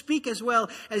can't speak as well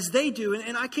as they do,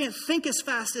 and I can't think as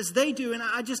fast as they do, and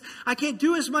I can't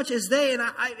do as much as they, and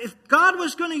if God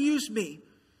was going to use me,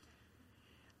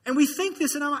 and we think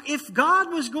this, and if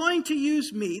God was going to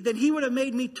use me, then he would have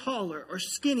made me taller or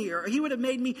skinnier, or he would have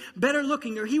made me better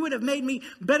looking, or he would have made me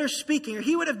better speaking, or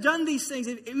he would have done these things,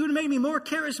 he would have made me more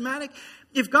charismatic.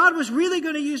 If God was really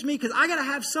going to use me, because I got to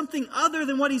have something other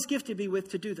than what he's gifted me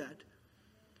with to do that.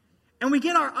 And we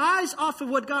get our eyes off of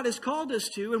what God has called us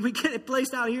to, and we get it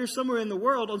placed out here somewhere in the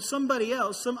world on somebody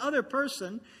else, some other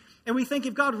person. And we think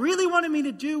if God really wanted me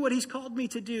to do what he's called me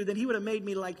to do, then he would have made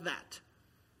me like that.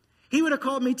 He would have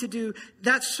called me to do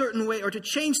that certain way or to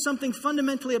change something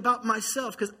fundamentally about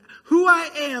myself, because who I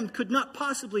am could not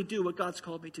possibly do what God's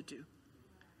called me to do.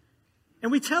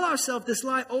 And we tell ourselves this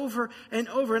lie over and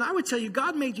over. And I would tell you,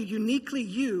 God made you uniquely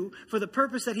you for the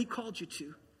purpose that he called you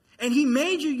to. And he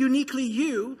made you uniquely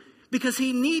you because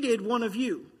he needed one of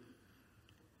you.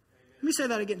 Let me say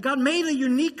that again. God made you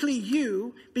uniquely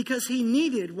you because he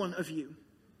needed one of you.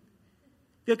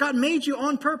 That God made you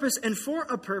on purpose and for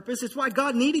a purpose. It's why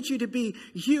God needed you to be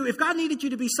you. If God needed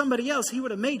you to be somebody else, he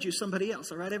would have made you somebody else.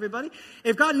 All right, everybody?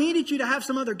 If God needed you to have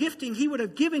some other gifting, he would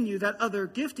have given you that other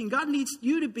gifting. God needs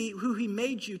you to be who he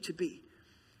made you to be.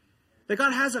 That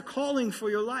God has a calling for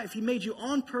your life. He made you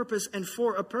on purpose and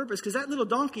for a purpose. Because that little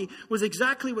donkey was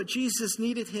exactly what Jesus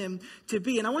needed him to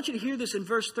be. And I want you to hear this in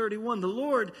verse 31. The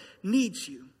Lord needs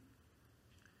you.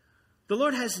 The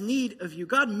Lord has need of you.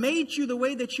 God made you the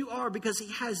way that you are because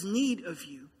he has need of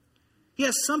you. He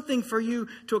has something for you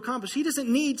to accomplish. He doesn't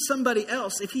need somebody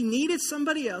else. If he needed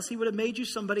somebody else, he would have made you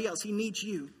somebody else. He needs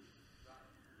you.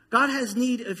 God has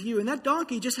need of you. And that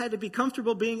donkey just had to be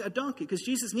comfortable being a donkey because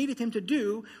Jesus needed him to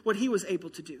do what he was able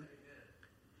to do.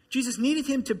 Jesus needed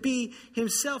him to be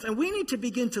himself. And we need to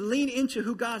begin to lean into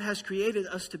who God has created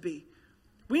us to be.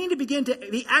 We need to begin to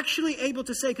be actually able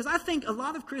to say, because I think a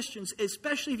lot of Christians,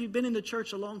 especially if you've been in the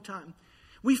church a long time,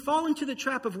 we fall into the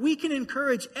trap of we can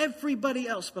encourage everybody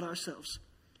else but ourselves.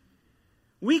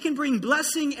 We can bring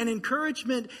blessing and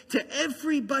encouragement to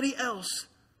everybody else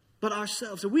but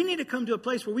ourselves. And we need to come to a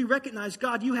place where we recognize,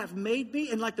 God, you have made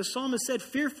me. And like the psalmist said,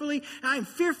 I am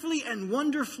fearfully and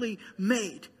wonderfully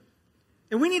made.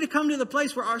 And we need to come to the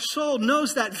place where our soul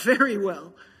knows that very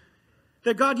well.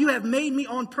 That God, you have made me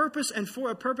on purpose and for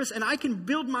a purpose, and I can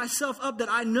build myself up, that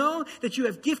I know that you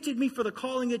have gifted me for the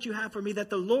calling that you have for me,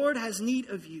 that the Lord has need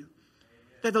of you,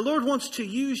 that the Lord wants to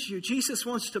use you. Jesus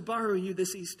wants to borrow you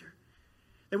this Easter.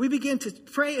 That we begin to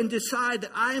pray and decide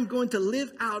that I am going to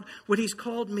live out what he's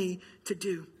called me to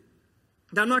do.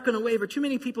 That I'm not going to waver. Too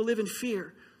many people live in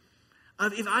fear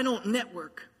of if I don't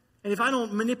network, and if I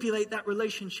don't manipulate that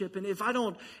relationship, and if I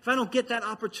don't get that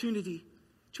opportunity.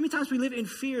 Too many times we live in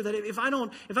fear that if I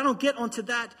don't get onto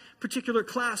that particular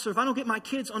class, or if I don't get my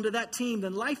kids onto that team,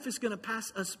 then life is going to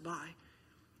pass us by.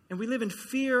 And we live in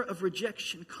fear of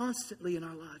rejection constantly in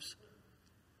our lives.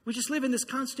 We just live in this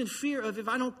constant fear of if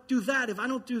I don't do that, if I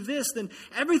don't do this, then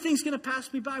everything's going to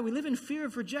pass me by. We live in fear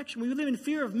of rejection. We live in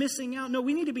fear of missing out. No,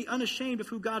 we need to be unashamed of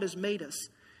who God has made us.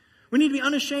 We need to be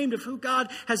unashamed of who God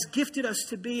has gifted us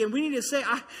to be. And we need to say,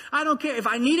 I don't care. If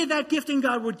I needed that gifting,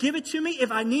 God would give it to me.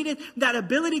 If I needed that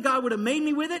ability, God would have made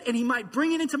me with it. And he might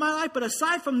bring it into my life. But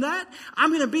aside from that, I'm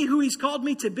going to be who he's called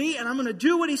me to be. And I'm going to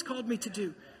do what he's called me to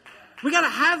do. We got to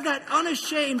have that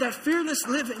unashamed, that fearless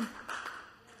living.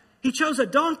 He chose a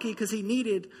donkey because he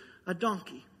needed a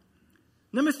donkey.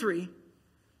 Number 3,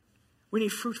 we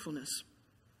need fruitfulness.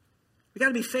 We got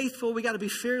to be faithful. We got to be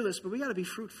fearless. But we got to be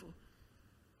fruitful.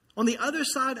 On the other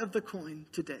side of the coin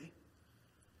today,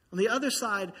 on the other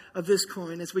side of this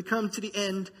coin, as we come to the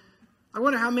end, I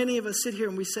wonder how many of us sit here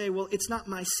and we say, well, it's not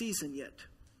my season yet.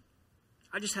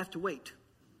 I just have to wait.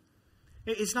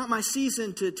 It's not my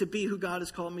season to be who God has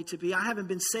called me to be. I haven't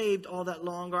been saved all that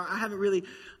long, or I haven't really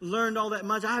learned all that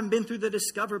much. I haven't been through the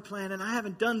Discover plan, and I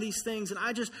haven't done these things, and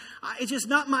it's just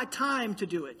not my time to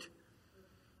do it.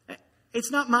 It's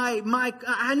not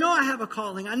I know I have a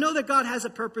calling. I know that God has a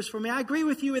purpose for me. I agree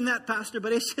with you in that, Pastor,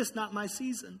 but it's just not my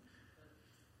season.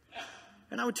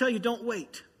 And I would tell you, don't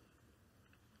wait.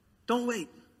 Don't wait.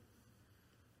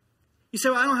 You say,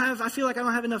 well, I feel like I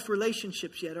don't have enough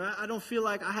relationships yet, or I don't feel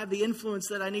like I have the influence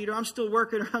that I need, or I'm still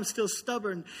working, or I'm still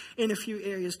stubborn in a few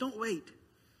areas. Don't wait.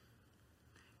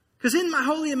 Because in my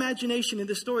holy imagination in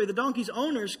this story, the donkey's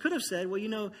owners could have said,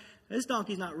 well, this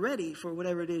donkey's not ready for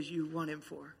whatever it is you want him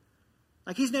for.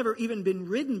 Like, he's never even been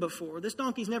ridden before. This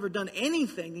donkey's never done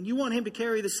anything. And you want him to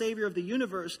carry the Savior of the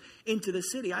universe into the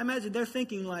city. I imagine they're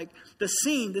thinking like the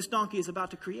scene this donkey is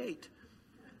about to create.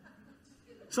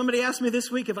 Somebody asked me this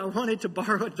week if I wanted to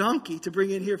borrow a donkey to bring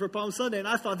in here for Palm Sunday. And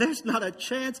I thought, there's not a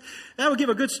chance. That would give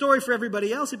a good story for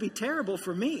everybody else. It'd be terrible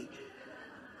for me.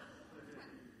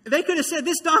 They could have said,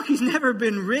 this donkey's never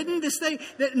been ridden. This thing,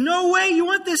 no way you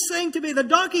want this thing to be. The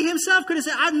donkey himself could have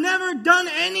said, I've never done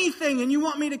anything, and you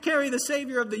want me to carry the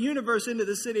Savior of the universe into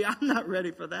the city. I'm not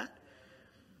ready for that.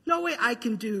 No way I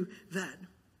can do that. The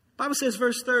Bible says,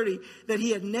 verse 30, that he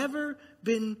had never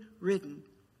been ridden.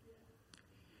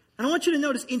 And I want you to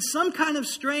notice, in some kind of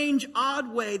strange,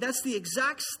 odd way, that's the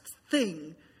exact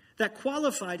thing that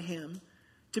qualified him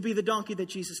to be the donkey that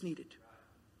Jesus needed.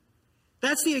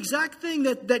 That's the exact thing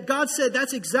that God said,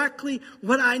 that's exactly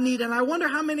what I need. And I wonder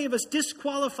how many of us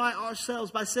disqualify ourselves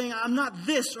by saying, I'm not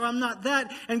this or I'm not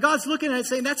that. And God's looking at it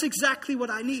saying, that's exactly what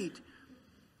I need.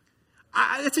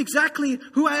 That's exactly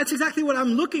what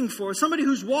I'm looking for. Somebody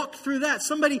who's walked through that.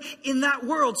 Somebody in that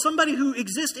world. Somebody who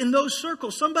exists in those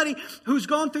circles. Somebody who's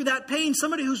gone through that pain.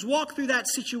 Somebody who's walked through that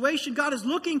situation. God is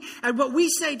looking at what we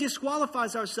say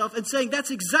disqualifies ourselves and saying, that's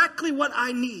exactly what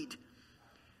I need.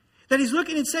 That he's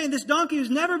looking and saying, this donkey who's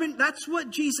never been, that's what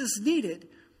Jesus needed.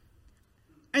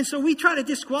 And so we try to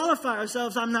disqualify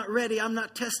ourselves. I'm not ready. I'm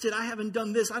not tested. I haven't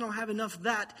done this. I don't have enough of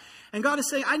that. And God is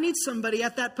saying, I need somebody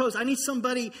at that post. I need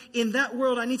somebody in that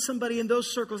world. I need somebody in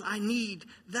those circles. I need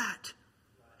that.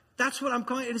 That's what I'm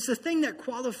calling it. It's the thing that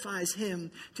qualifies him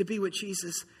to be what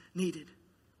Jesus needed.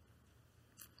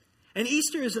 And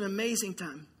Easter is an amazing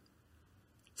time.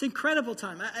 It's an incredible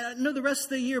time. I know the rest of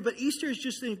the year, but Easter is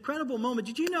just an incredible moment.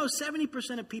 Did you know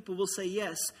 70% of people will say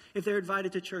yes if they're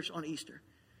invited to church on Easter?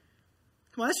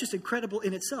 Come on, that's just incredible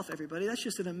in itself, everybody. That's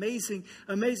just an amazing,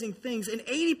 amazing thing. And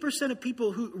 80% of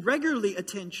people who regularly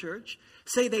attend church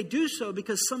say they do so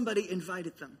because somebody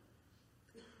invited them.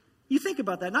 You think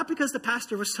about that. Not because the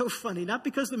pastor was so funny, not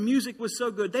because the music was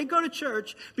so good. They go to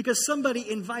church because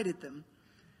somebody invited them.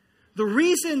 The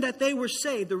reason that they were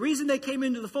saved, the reason they came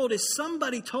into the fold is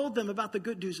somebody told them about the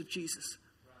good news of Jesus.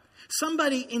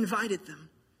 Somebody invited them.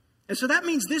 And so that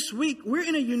means this week we're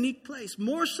in a unique place,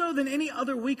 more so than any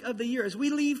other week of the year. As we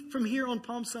leave from here on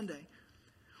Palm Sunday,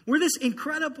 we're this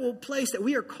incredible place that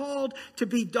we are called to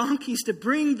be donkeys, to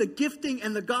bring the gifting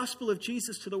and the gospel of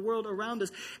Jesus to the world around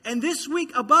us. And this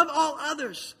week, above all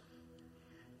others,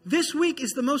 this week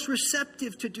is the most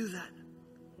receptive to do that.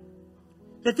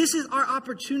 That this is our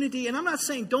opportunity. And I'm not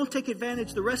saying don't take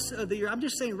advantage the rest of the year. I'm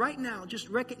just saying right now, just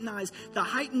recognize the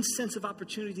heightened sense of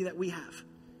opportunity that we have.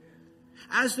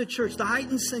 As the church, the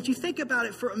heightened sense, you think about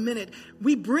it for a minute.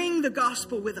 We bring the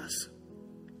gospel with us.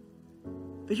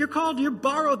 That you're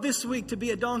borrowed this week to be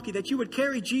a donkey. That you would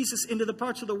carry Jesus into the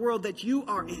parts of the world that you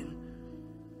are in.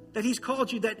 That he's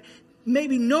called you, that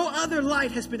maybe no other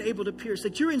light has been able to pierce.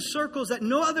 That you're in circles that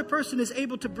no other person is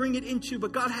able to bring it into.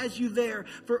 But God has you there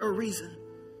for a reason.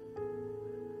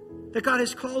 That God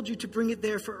has called you to bring it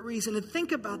there for a reason. And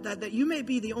think about that you may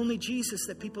be the only Jesus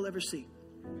that people ever see.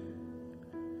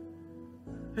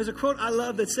 There's a quote I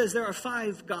love that says there are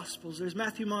 5 gospels. There's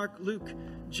Matthew, Mark, Luke,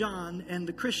 John, and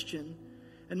the Christian.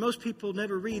 And most people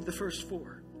never read the first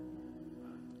 4.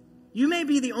 You may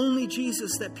be the only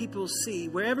Jesus that people see,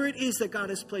 wherever it is that God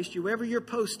has placed you, wherever your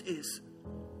post is.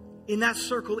 In that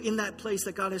circle, in that place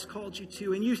that God has called you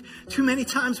to. And too many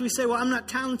times we say, well, I'm not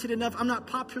talented enough. I'm not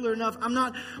popular enough. I'm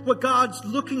not what God's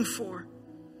looking for.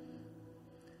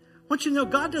 I want you to know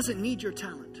God doesn't need your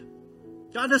talent.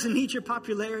 God doesn't need your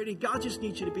popularity. God just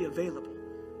needs you to be available.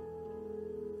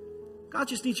 God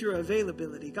just needs your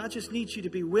availability. God just needs you to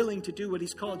be willing to do what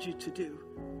he's called you to do.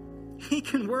 He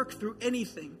can work through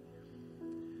anything.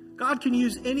 God can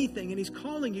use anything. And he's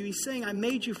calling you. He's saying, I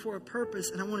made you for a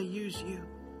purpose and I want to use you.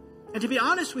 And to be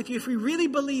honest with you, if we really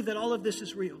believe that all of this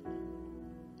is real,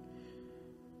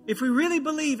 if we really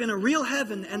believe in a real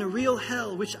heaven and a real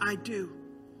hell, which I do,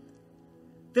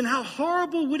 then how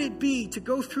horrible would it be to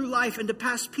go through life and to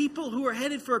pass people who are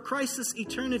headed for a crisis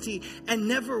eternity and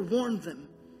never warn them?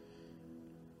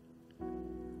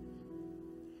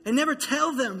 And never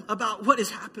tell them about what is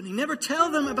happening. Never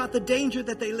tell them about the danger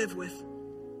that they live with.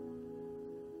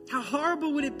 How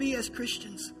horrible would it be as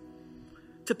Christians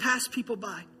to pass people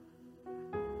by?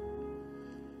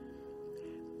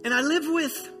 And I live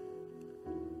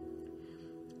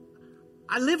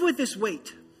with this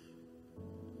weight.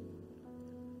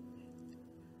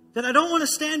 That I don't want to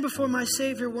stand before my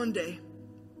Savior one day.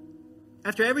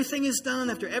 After everything is done,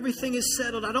 after everything is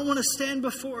settled, I don't want to stand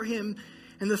before him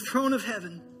in the throne of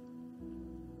heaven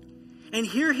and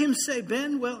hear him say,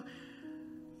 Ben, well,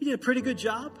 you did a pretty good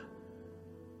job.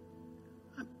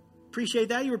 Appreciate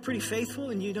that. You were pretty faithful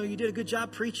and you did a good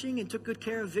job preaching and took good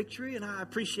care of Victory. And I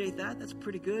appreciate that. That's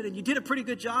pretty good. And you did a pretty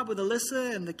good job with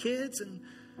Alyssa and the kids and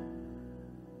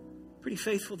pretty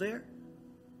faithful there.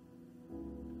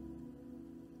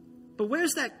 But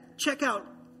where's that checkout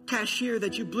cashier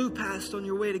that you blew past on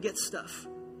your way to get stuff?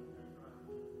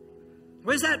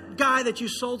 Where's that guy that you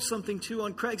sold something to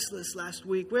on Craigslist last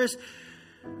week? Where's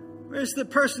the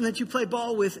person that you play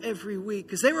ball with every week?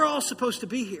 Because they were all supposed to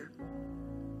be here.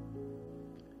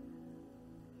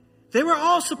 They were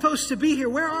all supposed to be here.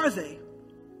 Where are they?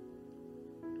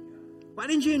 Why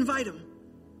didn't you invite them?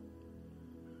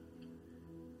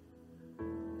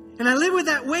 And I live with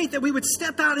that weight that we would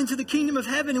step out into the kingdom of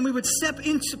heaven and we would step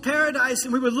into paradise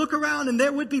and we would look around and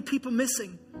there would be people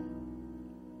missing.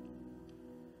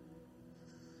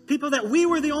 People that we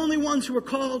were the only ones who were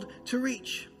called to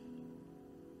reach.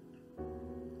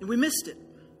 And we missed it.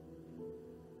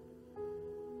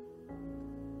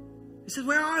 He said,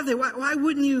 where are they? Why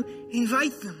wouldn't you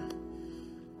invite them?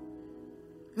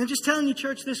 And I'm just telling you,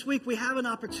 church, this week we have an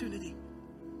opportunity.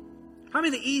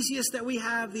 Probably the easiest that we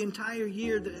have the entire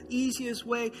year, the easiest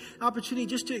way, opportunity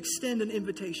just to extend an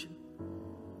invitation.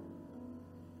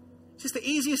 It's just the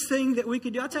easiest thing that we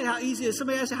can do. I'll tell you how easy it is.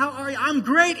 Somebody asks, how are you? I'm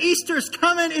great. Easter's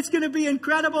coming. It's going to be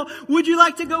incredible. Would you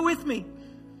like to go with me?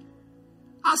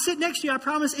 I'll sit next to you. I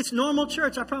promise it's normal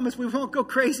church. I promise we won't go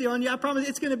crazy on you. I promise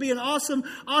it's going to be an awesome,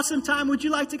 awesome time. Would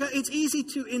you like to go? It's easy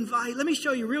to invite. Let me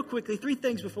show you real quickly 3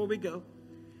 things before we go.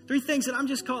 3 things that I'm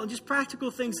just calling just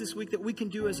practical things this week that we can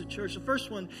do as a church. The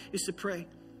first one is to pray.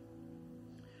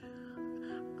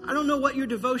 I don't know what your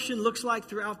devotion looks like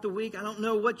throughout the week. I don't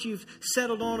know what you've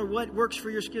settled on or what works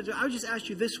for your schedule. I would just ask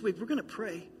you this week, we're going to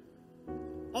pray.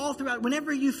 All throughout,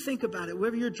 whenever you think about it,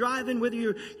 whether you're driving, whether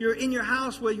you're in your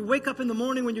house, whether you wake up in the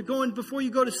morning, when you're going, before you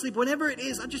go to sleep, whatever it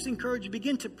is, I just encourage you,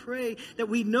 begin to pray that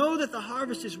we know that the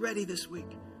harvest is ready this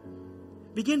week.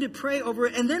 Begin to pray over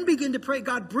it and then begin to pray,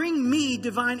 God, bring me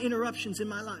divine interruptions in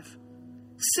my life.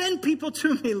 Send people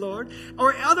to me, Lord,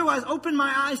 or otherwise open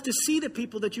my eyes to see the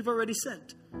people that you've already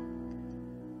sent.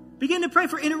 Begin to pray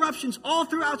for interruptions all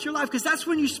throughout your life because that's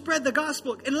when you spread the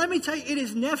gospel. And let me tell you, it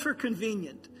is never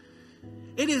convenient.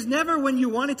 It is never when you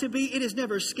want it to be. It is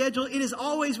never scheduled. It is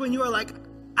always when you are like,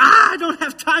 I don't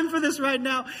have time for this right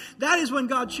now. That is when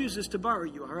God chooses to borrow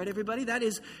you. All right, everybody? That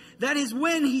is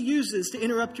when he uses to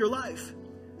interrupt your life.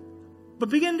 But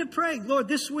begin to pray, Lord,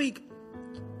 this week,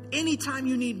 anytime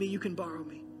you need me, you can borrow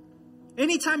me.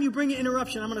 Anytime you bring an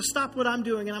interruption, I'm going to stop what I'm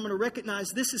doing and I'm going to recognize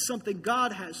this is something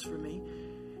God has for me.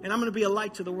 And I'm going to be a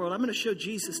light to the world. I'm going to show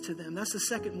Jesus to them. That's the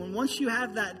second one. Once you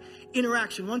have that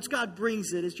interaction, once God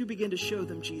brings it, as you begin to show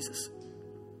them Jesus.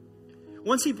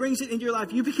 Once he brings it into your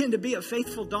life, you begin to be a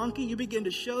faithful donkey. You begin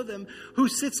to show them who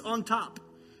sits on top.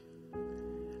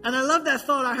 And I love that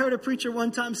thought. I heard a preacher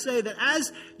one time say that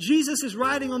as Jesus is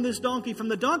riding on this donkey, from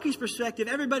the donkey's perspective,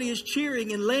 everybody is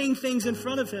cheering and laying things in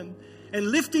front of him and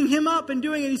lifting him up and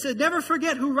doing it. He said, never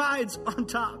forget who rides on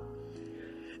top.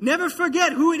 Never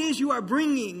forget who it is you are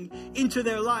bringing into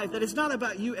their life. That it's not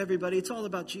about you, everybody. It's all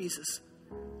about Jesus.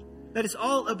 That it's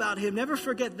all about him. Never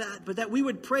forget that. But that we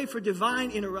would pray for divine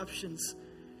interruptions.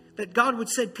 That God would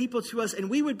send people to us and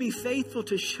we would be faithful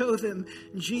to show them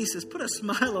Jesus. Put a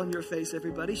smile on your face,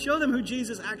 everybody. Show them who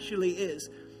Jesus actually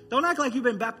is. Don't act like you've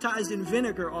been baptized in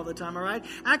vinegar all the time, all right?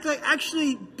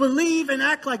 Actually believe and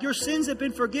act like your sins have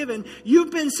been forgiven. You've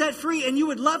been set free and you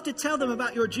would love to tell them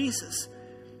about your Jesus.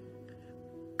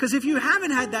 Because if you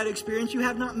haven't had that experience, you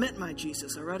have not met my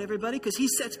Jesus, all right, everybody? Because he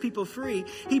sets people free.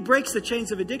 He breaks the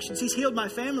chains of addictions. He's healed my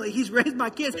family. He's raised my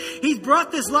kids. He's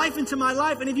brought this life into my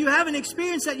life. And if you haven't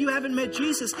experienced that, you haven't met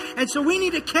Jesus. And so we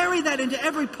need to carry that into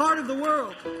every part of the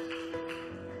world.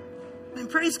 And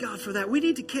praise God for that. We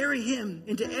need to carry him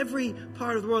into every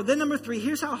part of the world. Then number 3,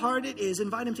 here's how hard it is.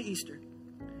 Invite him to Easter.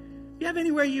 You have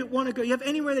anywhere you want to go? You have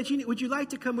anywhere that you need? Would you like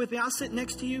to come with me? I'll sit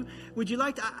next to you. Would you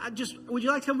like to? Would you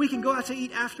like to come? We can go out to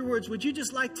eat afterwards. Would you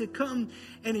just like to come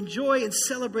and enjoy and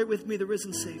celebrate with me the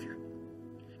risen Savior?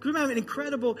 We're going to have an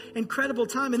incredible, incredible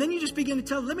time. And then you just begin to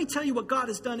tell. Let me tell you what God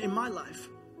has done in my life.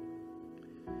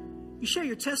 You share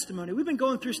your testimony. We've been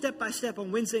going through step by step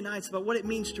on Wednesday nights about what it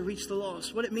means to reach the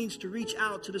lost, what it means to reach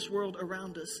out to this world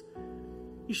around us.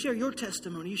 You share your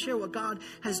testimony. You share what God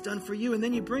has done for you, and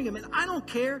then you bring them. And I don't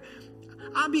care.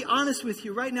 I'll be honest with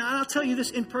you right now, and I'll tell you this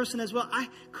in person as well. I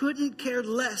couldn't care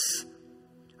less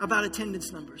about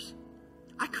attendance numbers.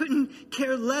 I couldn't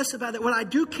care less about that. What I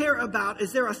do care about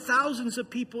is there are thousands of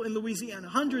people in Louisiana,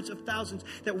 hundreds of thousands,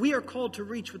 that we are called to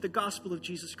reach with the gospel of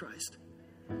Jesus Christ.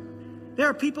 There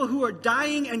are people who are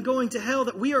dying and going to hell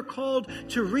that we are called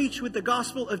to reach with the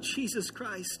gospel of Jesus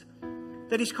Christ.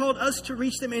 That he's called us to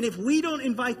reach them. And if we don't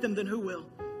invite them, then who will?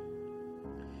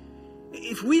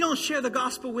 If we don't share the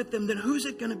gospel with them, then who's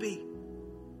it going to be?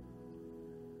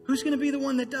 Who's going to be the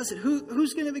one that does it?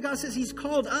 Who's going to be? God says he's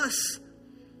called us.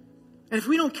 And if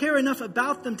we don't care enough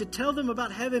about them to tell them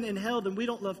about heaven and hell, then we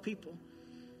don't love people.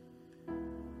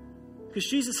 Because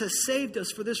Jesus has saved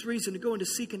us for this reason, to go and to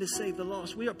seek and to save the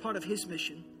lost. We are part of his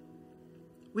mission.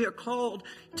 We are called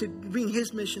to bring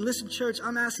his mission. Listen, church,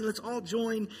 I'm asking, let's all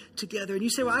join together. And you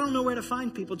say, well, I don't know where to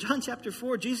find people. John chapter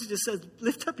 4, Jesus just says,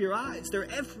 lift up your eyes. They're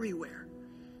everywhere.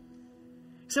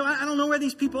 So I don't know where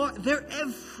these people are. They're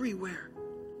everywhere.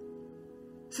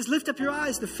 He says, lift up your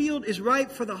eyes. The field is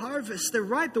ripe for the harvest. They're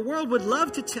ripe. The world would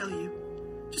love to tell you.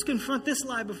 Just confront this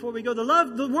lie before we go.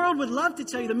 The world would love to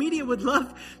tell you. The media would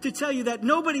love to tell you that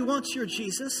nobody wants your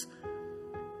Jesus.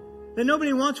 That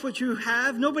nobody wants what you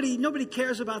have. Nobody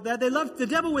cares about that. The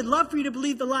devil would love for you to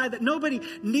believe the lie that nobody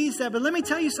needs that. But let me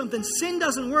tell you something. Sin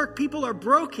doesn't work. People are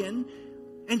broken.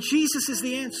 And Jesus is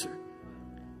the answer.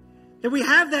 That we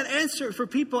have that answer for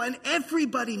people, and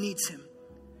everybody needs him.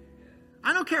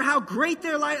 I don't care how great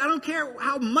their life. I don't care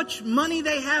how much money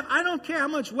they have. I don't care how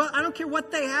much wealth. I don't care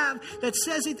what they have that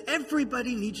says it.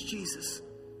 Everybody needs Jesus.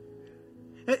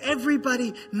 That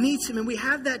everybody needs him, and we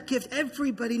have that gift.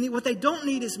 Everybody needs. What they don't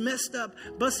need is messed up,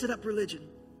 busted up religion.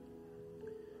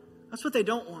 That's what they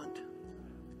don't want.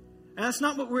 And that's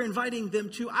not what we're inviting them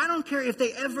to. I don't care if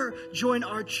they ever join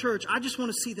our church. I just want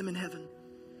to see them in heaven.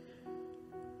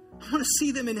 I want to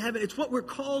see them in heaven. It's what we're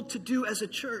called to do as a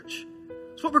church.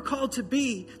 It's what we're called to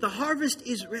be. The harvest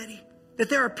is ready. That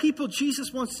there are people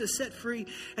Jesus wants to set free.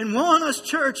 And woe on us,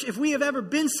 church, if we have ever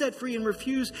been set free and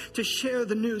refused to share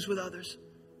the news with others.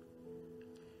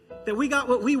 That we got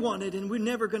what we wanted and we're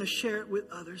never going to share it with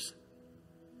others.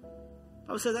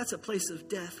 I would say that's a place of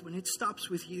death when it stops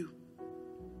with you.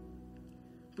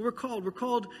 But we're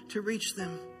called to reach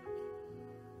them.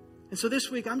 And so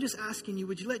this week, I'm just asking you,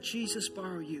 would you let Jesus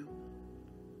borrow you?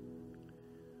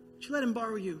 Would you let him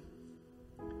borrow you?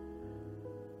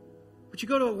 Would you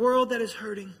go to a world that is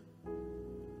hurting?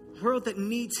 A world that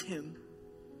needs him?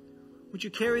 Would you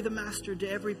carry the master into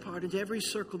every part, into every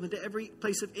circle, into every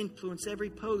place of influence, every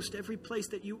post, every place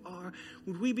that you are?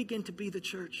 Would we begin to be the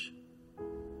church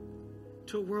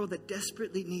to a world that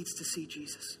desperately needs to see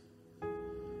Jesus?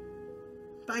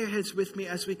 Bow your heads with me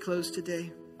as we close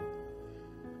today.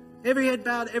 Every head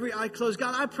bowed, every eye closed.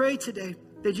 God, I pray today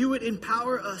that you would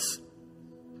empower us.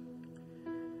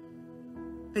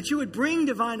 that you would bring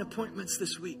divine appointments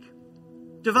this week.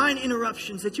 Divine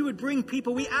interruptions, that you would bring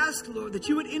people. We ask, Lord, that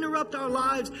you would interrupt our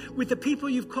lives with the people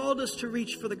you've called us to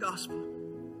reach for the gospel.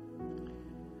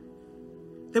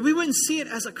 That we wouldn't see it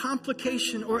as a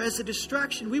complication or as a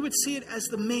distraction. We would see it as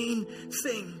the main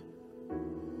thing.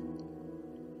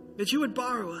 That you would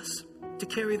borrow us to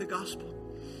carry the gospel.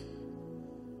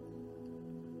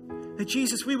 That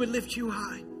Jesus, we would lift you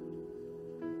high.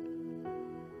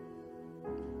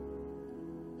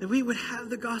 That we would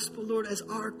have the gospel, Lord, as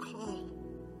our call.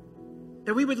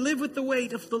 That we would live with the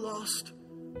weight of the lost.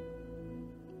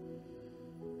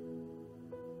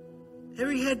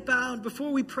 Every head bowed,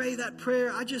 before we pray that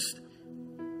prayer, I just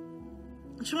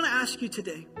want to ask you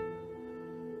today.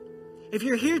 If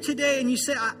you're here today and you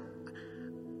say,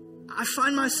 I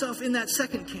find myself in that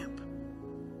second camp.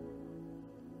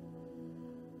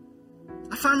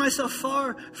 I find myself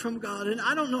far from God, and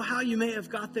I don't know how you may have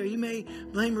got there. You may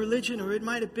blame religion, or it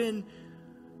might have been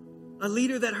a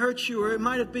leader that hurt you, or it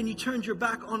might have been you turned your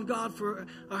back on God for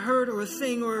a hurt or a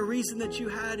thing or a reason that you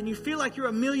had, and you feel like you're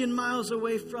a million miles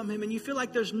away from Him, and you feel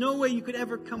like there's no way you could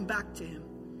ever come back to Him.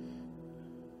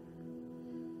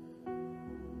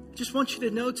 I just want you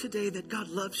to know today that God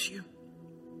loves you,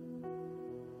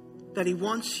 that He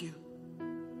wants you,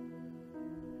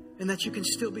 and that you can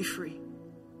still be free.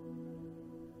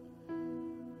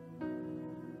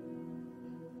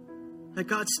 That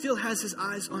God still has His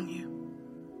eyes on you.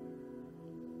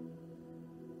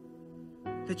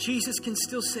 That Jesus can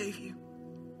still save you.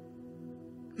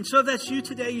 And so if that's you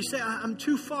today, you say, I'm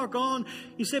too far gone.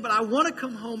 You say, but I want to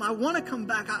come home. I want to come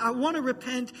back. I want to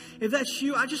repent. If that's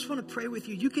you, I just want to pray with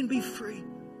you. You can be free.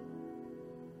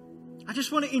 I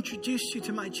just want to introduce you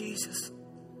to my Jesus.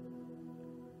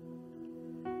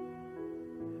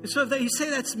 And so if you say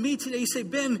that's me today, you say,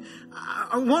 Ben,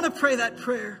 I want to pray that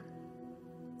prayer.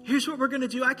 Here's what we're going to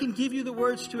do. I can give you the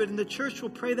words to it, and the church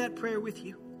will pray that prayer with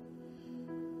you.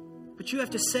 But you have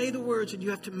to say the words and you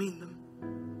have to mean them.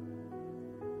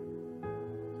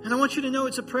 And I want you to know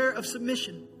it's a prayer of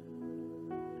submission.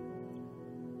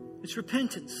 It's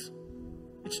repentance.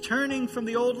 It's turning from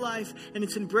the old life, and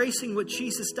it's embracing what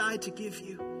Jesus died to give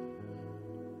you.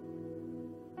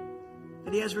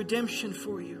 That He has redemption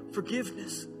for you,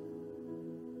 forgiveness,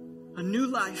 a new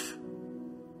life,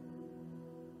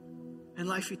 and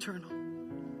life eternal.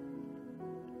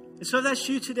 And so if that's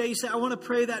you today, you say, I want to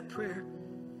pray that prayer.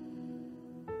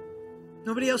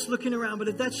 Nobody else looking around, but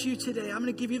if that's you today, I'm going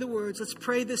to give you the words. Let's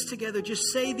pray this together.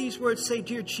 Just say these words. Say,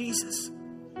 dear Jesus,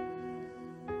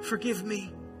 forgive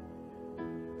me.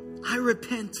 I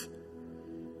repent.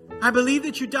 I believe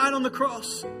that you died on the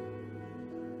cross.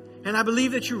 And I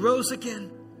believe that you rose again.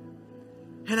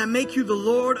 And I make you the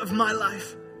Lord of my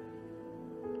life.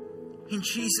 In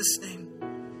Jesus' name.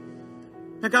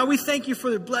 Now, God, we thank you for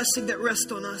the blessing that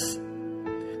rests on us.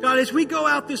 God, as we go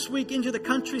out this week into the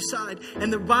countryside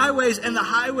and the byways and the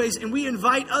highways, and we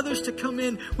invite others to come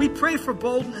in, we pray for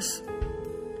boldness.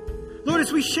 Lord,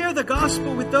 as we share the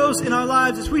gospel with those in our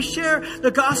lives, as we share the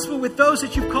gospel with those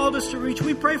that you've called us to reach,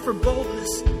 we pray for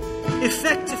boldness,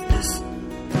 effectiveness.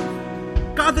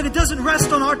 God, that it doesn't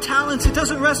rest on our talents, it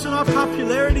doesn't rest on our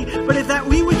popularity, but that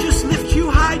we would just lift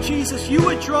you high, Jesus. You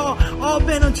would draw all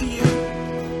men unto you.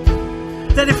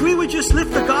 That if we would just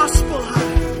lift the gospel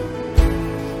high,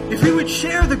 if we would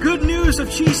share the good news of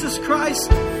Jesus Christ,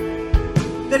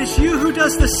 that it's you who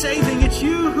does the saving, it's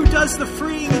you who does the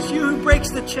freeing, it's you who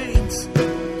breaks the chains.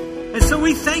 And so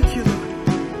we thank you,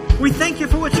 Lord. We thank you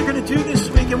for what you're going to do this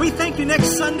week. And we thank you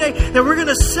next Sunday that we're going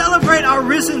to celebrate our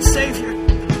risen Savior.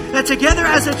 That together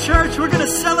as a church, we're going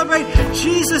to celebrate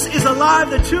Jesus is alive,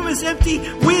 the tomb is empty,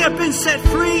 we have been set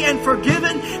free and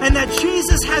forgiven, and that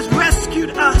Jesus has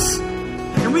rescued us.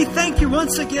 And we thank you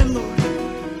once again, Lord.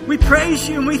 We praise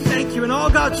you and we thank you. And all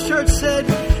God's church said,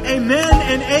 amen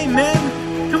and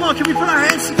amen. Come on, can we put our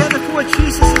hands together for what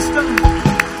Jesus has done?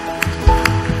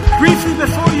 Briefly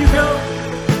before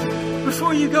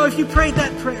you go, if you prayed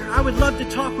that prayer, I would love to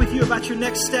talk with you about your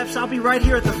next steps. I'll be right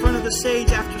here at the front of the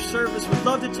stage after service. We'd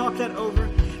love to talk that over.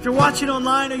 If you're watching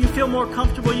online or you feel more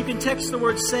comfortable, you can text the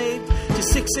word SAVED to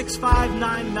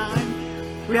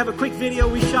 66599. We have a quick video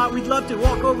we shot. We'd love to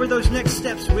walk over those next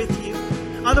steps with you.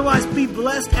 Otherwise, be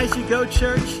blessed as you go,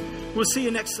 church. We'll see you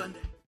next Sunday.